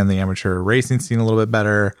understand the amateur racing scene a little bit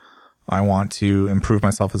better. I want to improve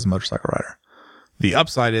myself as a motorcycle rider. The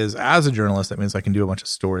upside is, as a journalist, that means I can do a bunch of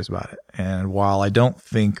stories about it. And while I don't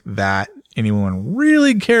think that anyone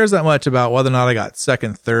really cares that much about whether or not I got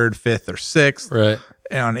 2nd, 3rd, 5th, or 6th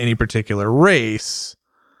on any particular race,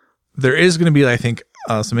 there is going to be, I think,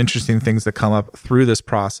 some interesting things that come up through this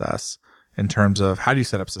process in terms of how do you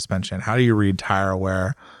set up suspension? How do you read tire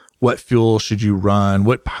wear? what fuel should you run?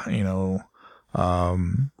 What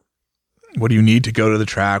what do you need to go to the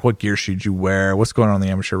track? What gear should you wear? What's going on in the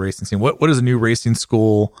amateur racing scene? What does a new racing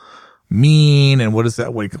school mean? And what is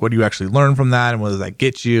that? What do you actually learn from that? And what does that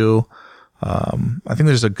get you? I think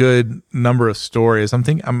there's a good number of stories.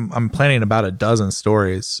 I'm planning about a dozen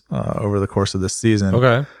stories, over the course of this season.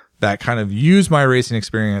 Okay. That kind of use my racing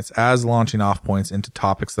experience as launching off points into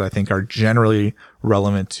topics that I think are generally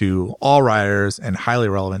relevant to all riders and highly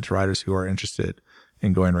relevant to riders who are interested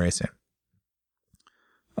in going racing.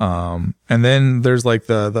 And then there's like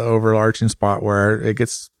the overarching spot where it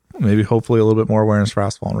gets maybe hopefully a little bit more awareness for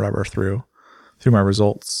asphalt and rubber through my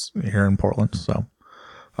results here in Portland. So,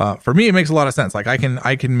 for me, it makes a lot of sense. Like I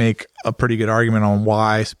can make a pretty good argument on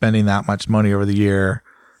why spending that much money over the year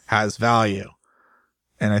has value.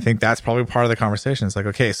 And I think that's probably part of the conversation. It's like,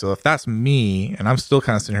 okay, so if that's me, and I'm still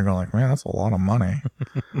kind of sitting here going like, man, that's a lot of money.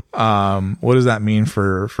 What does that mean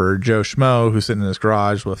for Joe Schmo who's sitting in his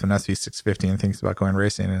garage with an SV650 and thinks about going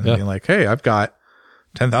racing and being like, hey, I've got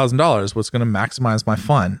 $10,000. What's going to maximize my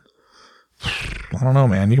fun? I don't know,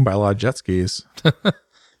 man. You can buy a lot of jet skis.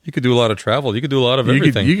 You could do a lot of travel. You could do a lot of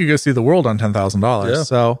everything. You could go see the world on $10,000. Yeah.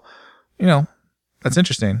 So, that's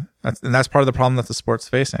interesting. That's part of the problem that the sport's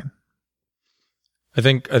facing. I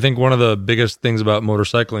think one of the biggest things about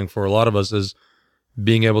motorcycling for a lot of us is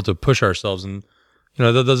being able to push ourselves. And,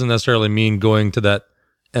 that doesn't necessarily mean going to that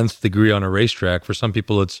nth degree on a racetrack. For some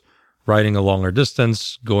people, it's riding a longer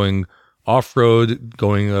distance, going off-road,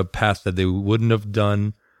 going a path that they wouldn't have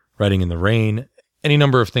done, riding in the rain, any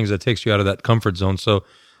number of things that takes you out of that comfort zone. So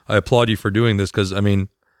I applaud you for doing this because, it's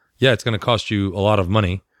going to cost you a lot of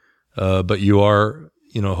money, but you are,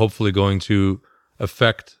 hopefully going to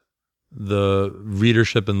affect the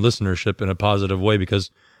readership and listenership in a positive way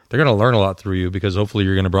because they're going to learn a lot through you because hopefully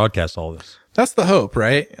you're going to broadcast all this. That's the hope,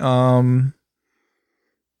 right? And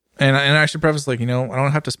I should preface I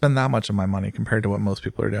don't have to spend that much of my money compared to what most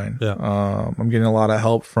people are doing. Yeah. I'm getting a lot of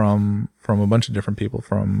help from a bunch of different people,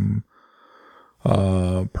 from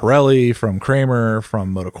Pirelli, from Kramer,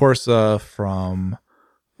 from Motocorsa, from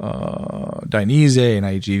Dainese and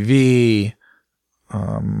IGV,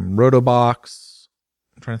 Rotobox.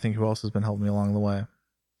 I'm trying to think who else has been helping me along the way.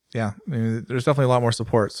 Yeah, there's definitely a lot more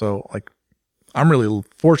support. So I'm really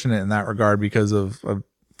fortunate in that regard because of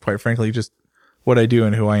quite frankly, just what I do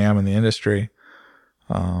and who I am in the industry.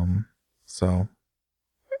 So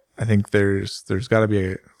I think there's got to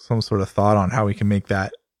be some sort of thought on how we can make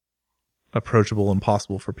that approachable and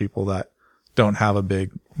possible for people that don't have a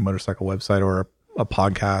big motorcycle website or a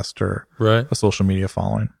podcast or a social media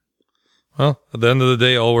following. Well, at the end of the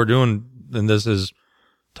day, all we're doing in this is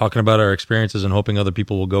talking about our experiences and hoping other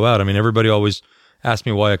people will go out. Everybody always asks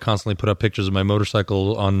me why I constantly put up pictures of my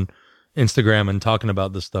motorcycle on Instagram and talking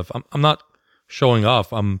about this stuff. I'm not showing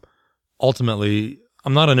off. I'm not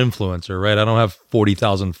an influencer, right? I don't have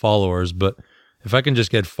 40,000 followers, but if I can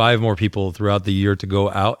just get 5 more people throughout the year to go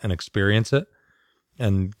out and experience it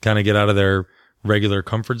and kind of get out of their regular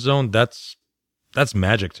comfort zone, that's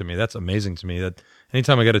magic to me. That's amazing to me. That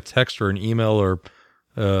anytime I get a text or an email or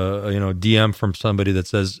DM from somebody that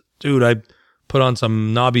says, dude, I put on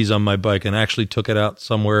some knobbies on my bike and actually took it out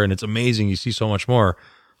somewhere and it's amazing. You see so much more.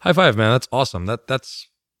 High five, man. That's awesome.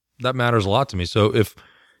 That matters a lot to me. So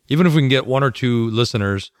even if we can get 1 or 2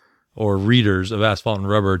 listeners or readers of Asphalt and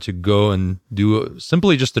Rubber to go and do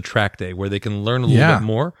simply just a track day where they can learn a little bit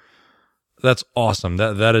more, that's awesome.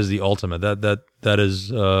 That is the ultimate. That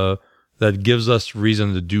gives us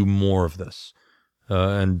reason to do more of this.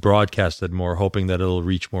 And broadcast it more, hoping that it'll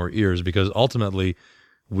reach more ears because ultimately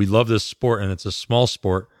we love this sport and it's a small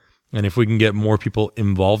sport. And if we can get more people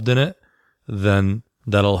involved in it, then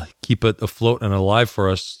that'll keep it afloat and alive for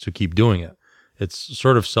us to keep doing it. It's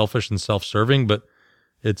sort of selfish and self-serving, but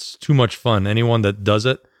it's too much fun. Anyone that does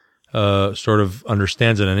it sort of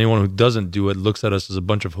understands it. And anyone who doesn't do it looks at us as a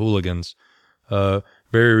bunch of hooligans.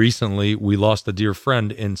 Very recently, we lost a dear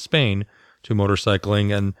friend in Spain to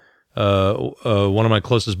motorcycling, and one of my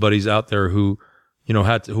closest buddies out there who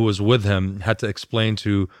was with him had to explain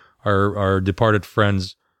to our departed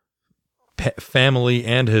friend's family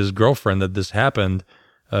and his girlfriend that this happened.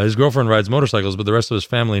 His girlfriend rides motorcycles, but the rest of his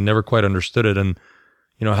family never quite understood it. And,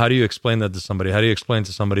 how do you explain that to somebody? How do you explain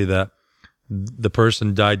to somebody that the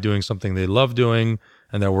person died doing something they love doing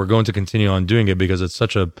and that we're going to continue on doing it because it's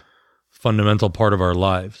such a fundamental part of our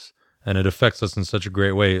lives and it affects us in such a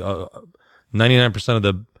great way? 99% of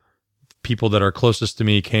the people that are closest to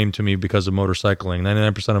me came to me because of motorcycling.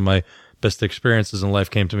 99% of my best experiences in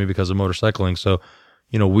life came to me because of motorcycling. So,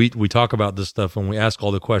 we talk about this stuff and we ask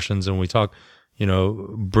all the questions and we talk,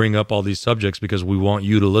 bring up all these subjects because we want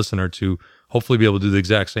you, the listener, to hopefully be able to do the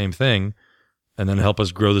exact same thing and then help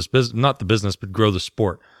us grow this business, not the business, but grow the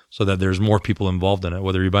sport so that there's more people involved in it,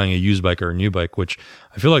 whether you're buying a used bike or a new bike, which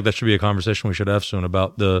I feel like that should be a conversation we should have soon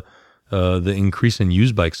about the increase in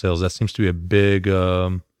used bike sales. That seems to be a big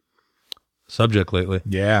subject lately.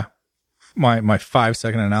 Yeah. My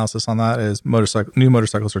 5-second analysis on that is new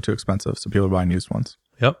motorcycles are too expensive, so people are buying used ones.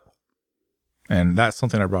 Yep. And that's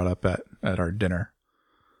something I brought up at our dinner.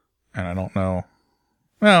 And I don't know.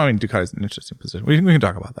 Well, I mean, Ducati's an interesting position. We can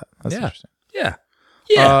talk about that. That's interesting. Yeah.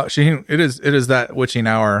 Yeah. Shaheen, it is that witching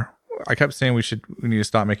hour. I kept saying we need to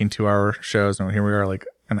stop making 2-hour shows, and here we are, like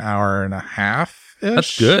an hour and a half.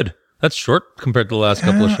 That's good. That's short compared to the last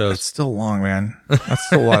couple of shows. It's still long, man. That's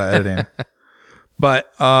still a lot of editing.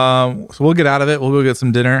 But so we'll get out of it. We'll go get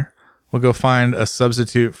some dinner. We'll go find a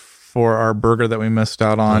substitute for our burger that we missed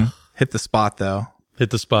out on. Hit the spot, though. Hit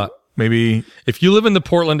the spot. Maybe if you live in the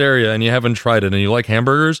Portland area and you haven't tried it and you like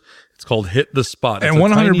hamburgers, it's called Hit the Spot. It's and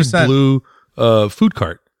 100% tiny blue food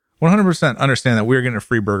cart. 100% understand that we're getting a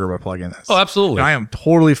free burger by plugging this. Oh, absolutely. And I am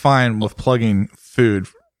totally fine with plugging food.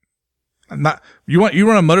 You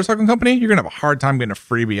run a motorcycle company, you're gonna have a hard time getting a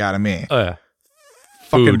freebie out of me. Oh yeah.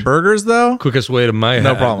 Fucking Food. Burgers though. Quickest way to my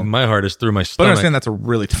problem. My heart is through my But stomach. understand that's a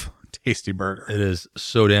really tasty burger. It is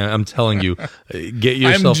so damn. I'm telling you, get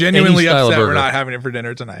yourself. I'm genuinely any style of upset we're burger. not having it for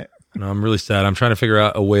dinner tonight. No, I'm really sad. I'm trying to figure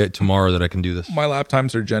out a way tomorrow that I can do this. My lap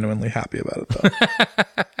times are genuinely happy about it though.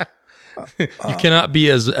 You cannot be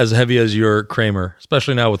as heavy as your Kramer,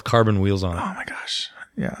 especially now with carbon wheels on it. Oh my gosh.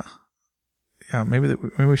 Yeah. Yeah. Maybe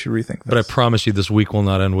we should rethink this. But I promise you, this week will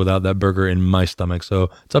not end without that burger in my stomach. So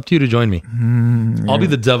it's up to you to join me. I'll be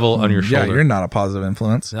the devil on your shoulder. Yeah, you're not a positive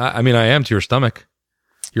influence. I mean, I am to your stomach.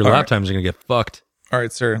 Your lap times are going to get fucked. All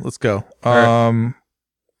right, sir. Let's go. right.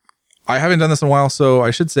 I haven't done this in a while, so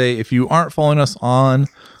I should say if you aren't following us on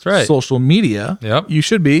social media, you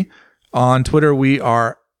should be. On Twitter, we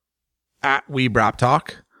are at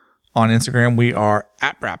WeBrapTalk. On Instagram, we are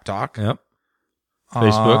at BrapTalk. Yep.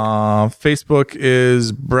 Facebook. Facebook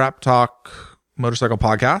is BrapTalk Motorcycle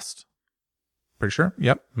Podcast. Pretty sure.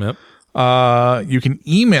 Yep. You can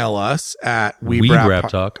email us at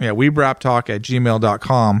WeBrapTalk. Yeah,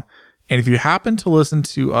 WeBrapTalk@gmail.com. And if you happen to listen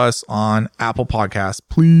to us on Apple Podcasts,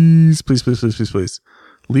 please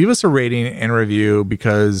leave us a rating and review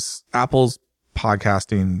because Apple's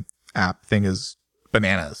podcasting app thing is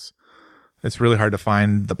bananas. It's really hard to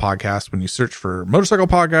find the podcast when you search for motorcycle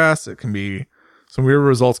podcasts. It can be some weird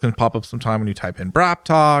results can pop up sometime when you type in Brap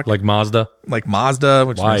Talk. Like Mazda,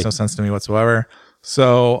 which makes no sense to me whatsoever.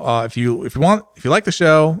 So, if you like the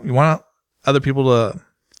show, you want other people to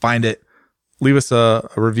find it, leave us a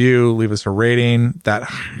review, leave us a rating. That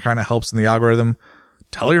kind of helps in the algorithm.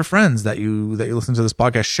 Tell your friends that you listen to this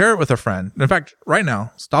podcast. Share it with a friend. In fact, right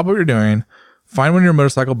now, stop what you're doing. Find one of your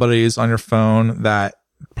motorcycle buddies on your phone that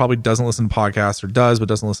probably doesn't listen to podcasts or does, but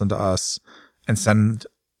doesn't listen to us, and send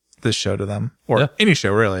this show to them or any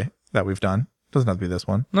show really that we've done. Doesn't have to be this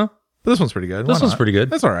one. No, but this one's pretty good. This one's pretty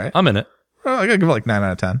good. That's all right. I'm in it. I gotta give it like 9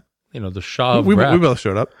 out of 10. The Shaw of we Brap. both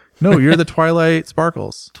showed up. No, you're the Twilight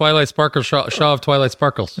Sparkles. Twilight Sparkles, Shaw of Twilight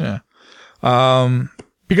Sparkles. Yeah.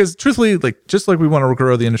 Because truthfully, just like we want to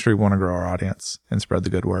grow the industry, we want to grow our audience and spread the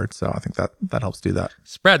good word. So I think that helps do that.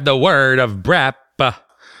 Spread the word of Brap.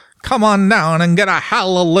 Come on down and get a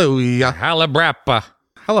hallelujah. Halabrappa.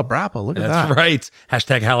 Halabrappa. Look at that. That's right.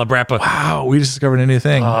 Hashtag Halabrappa. Wow. We just discovered a new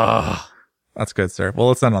thing. That's good, sir. Well,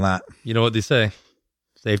 let's end on that. You know what they say.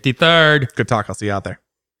 Safety third. Good talk. I'll see you out there.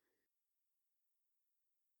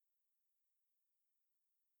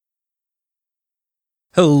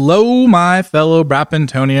 Hello, my fellow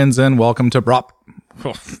Brapentonians, and welcome to Brap.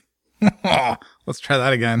 Let's try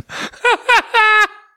that again.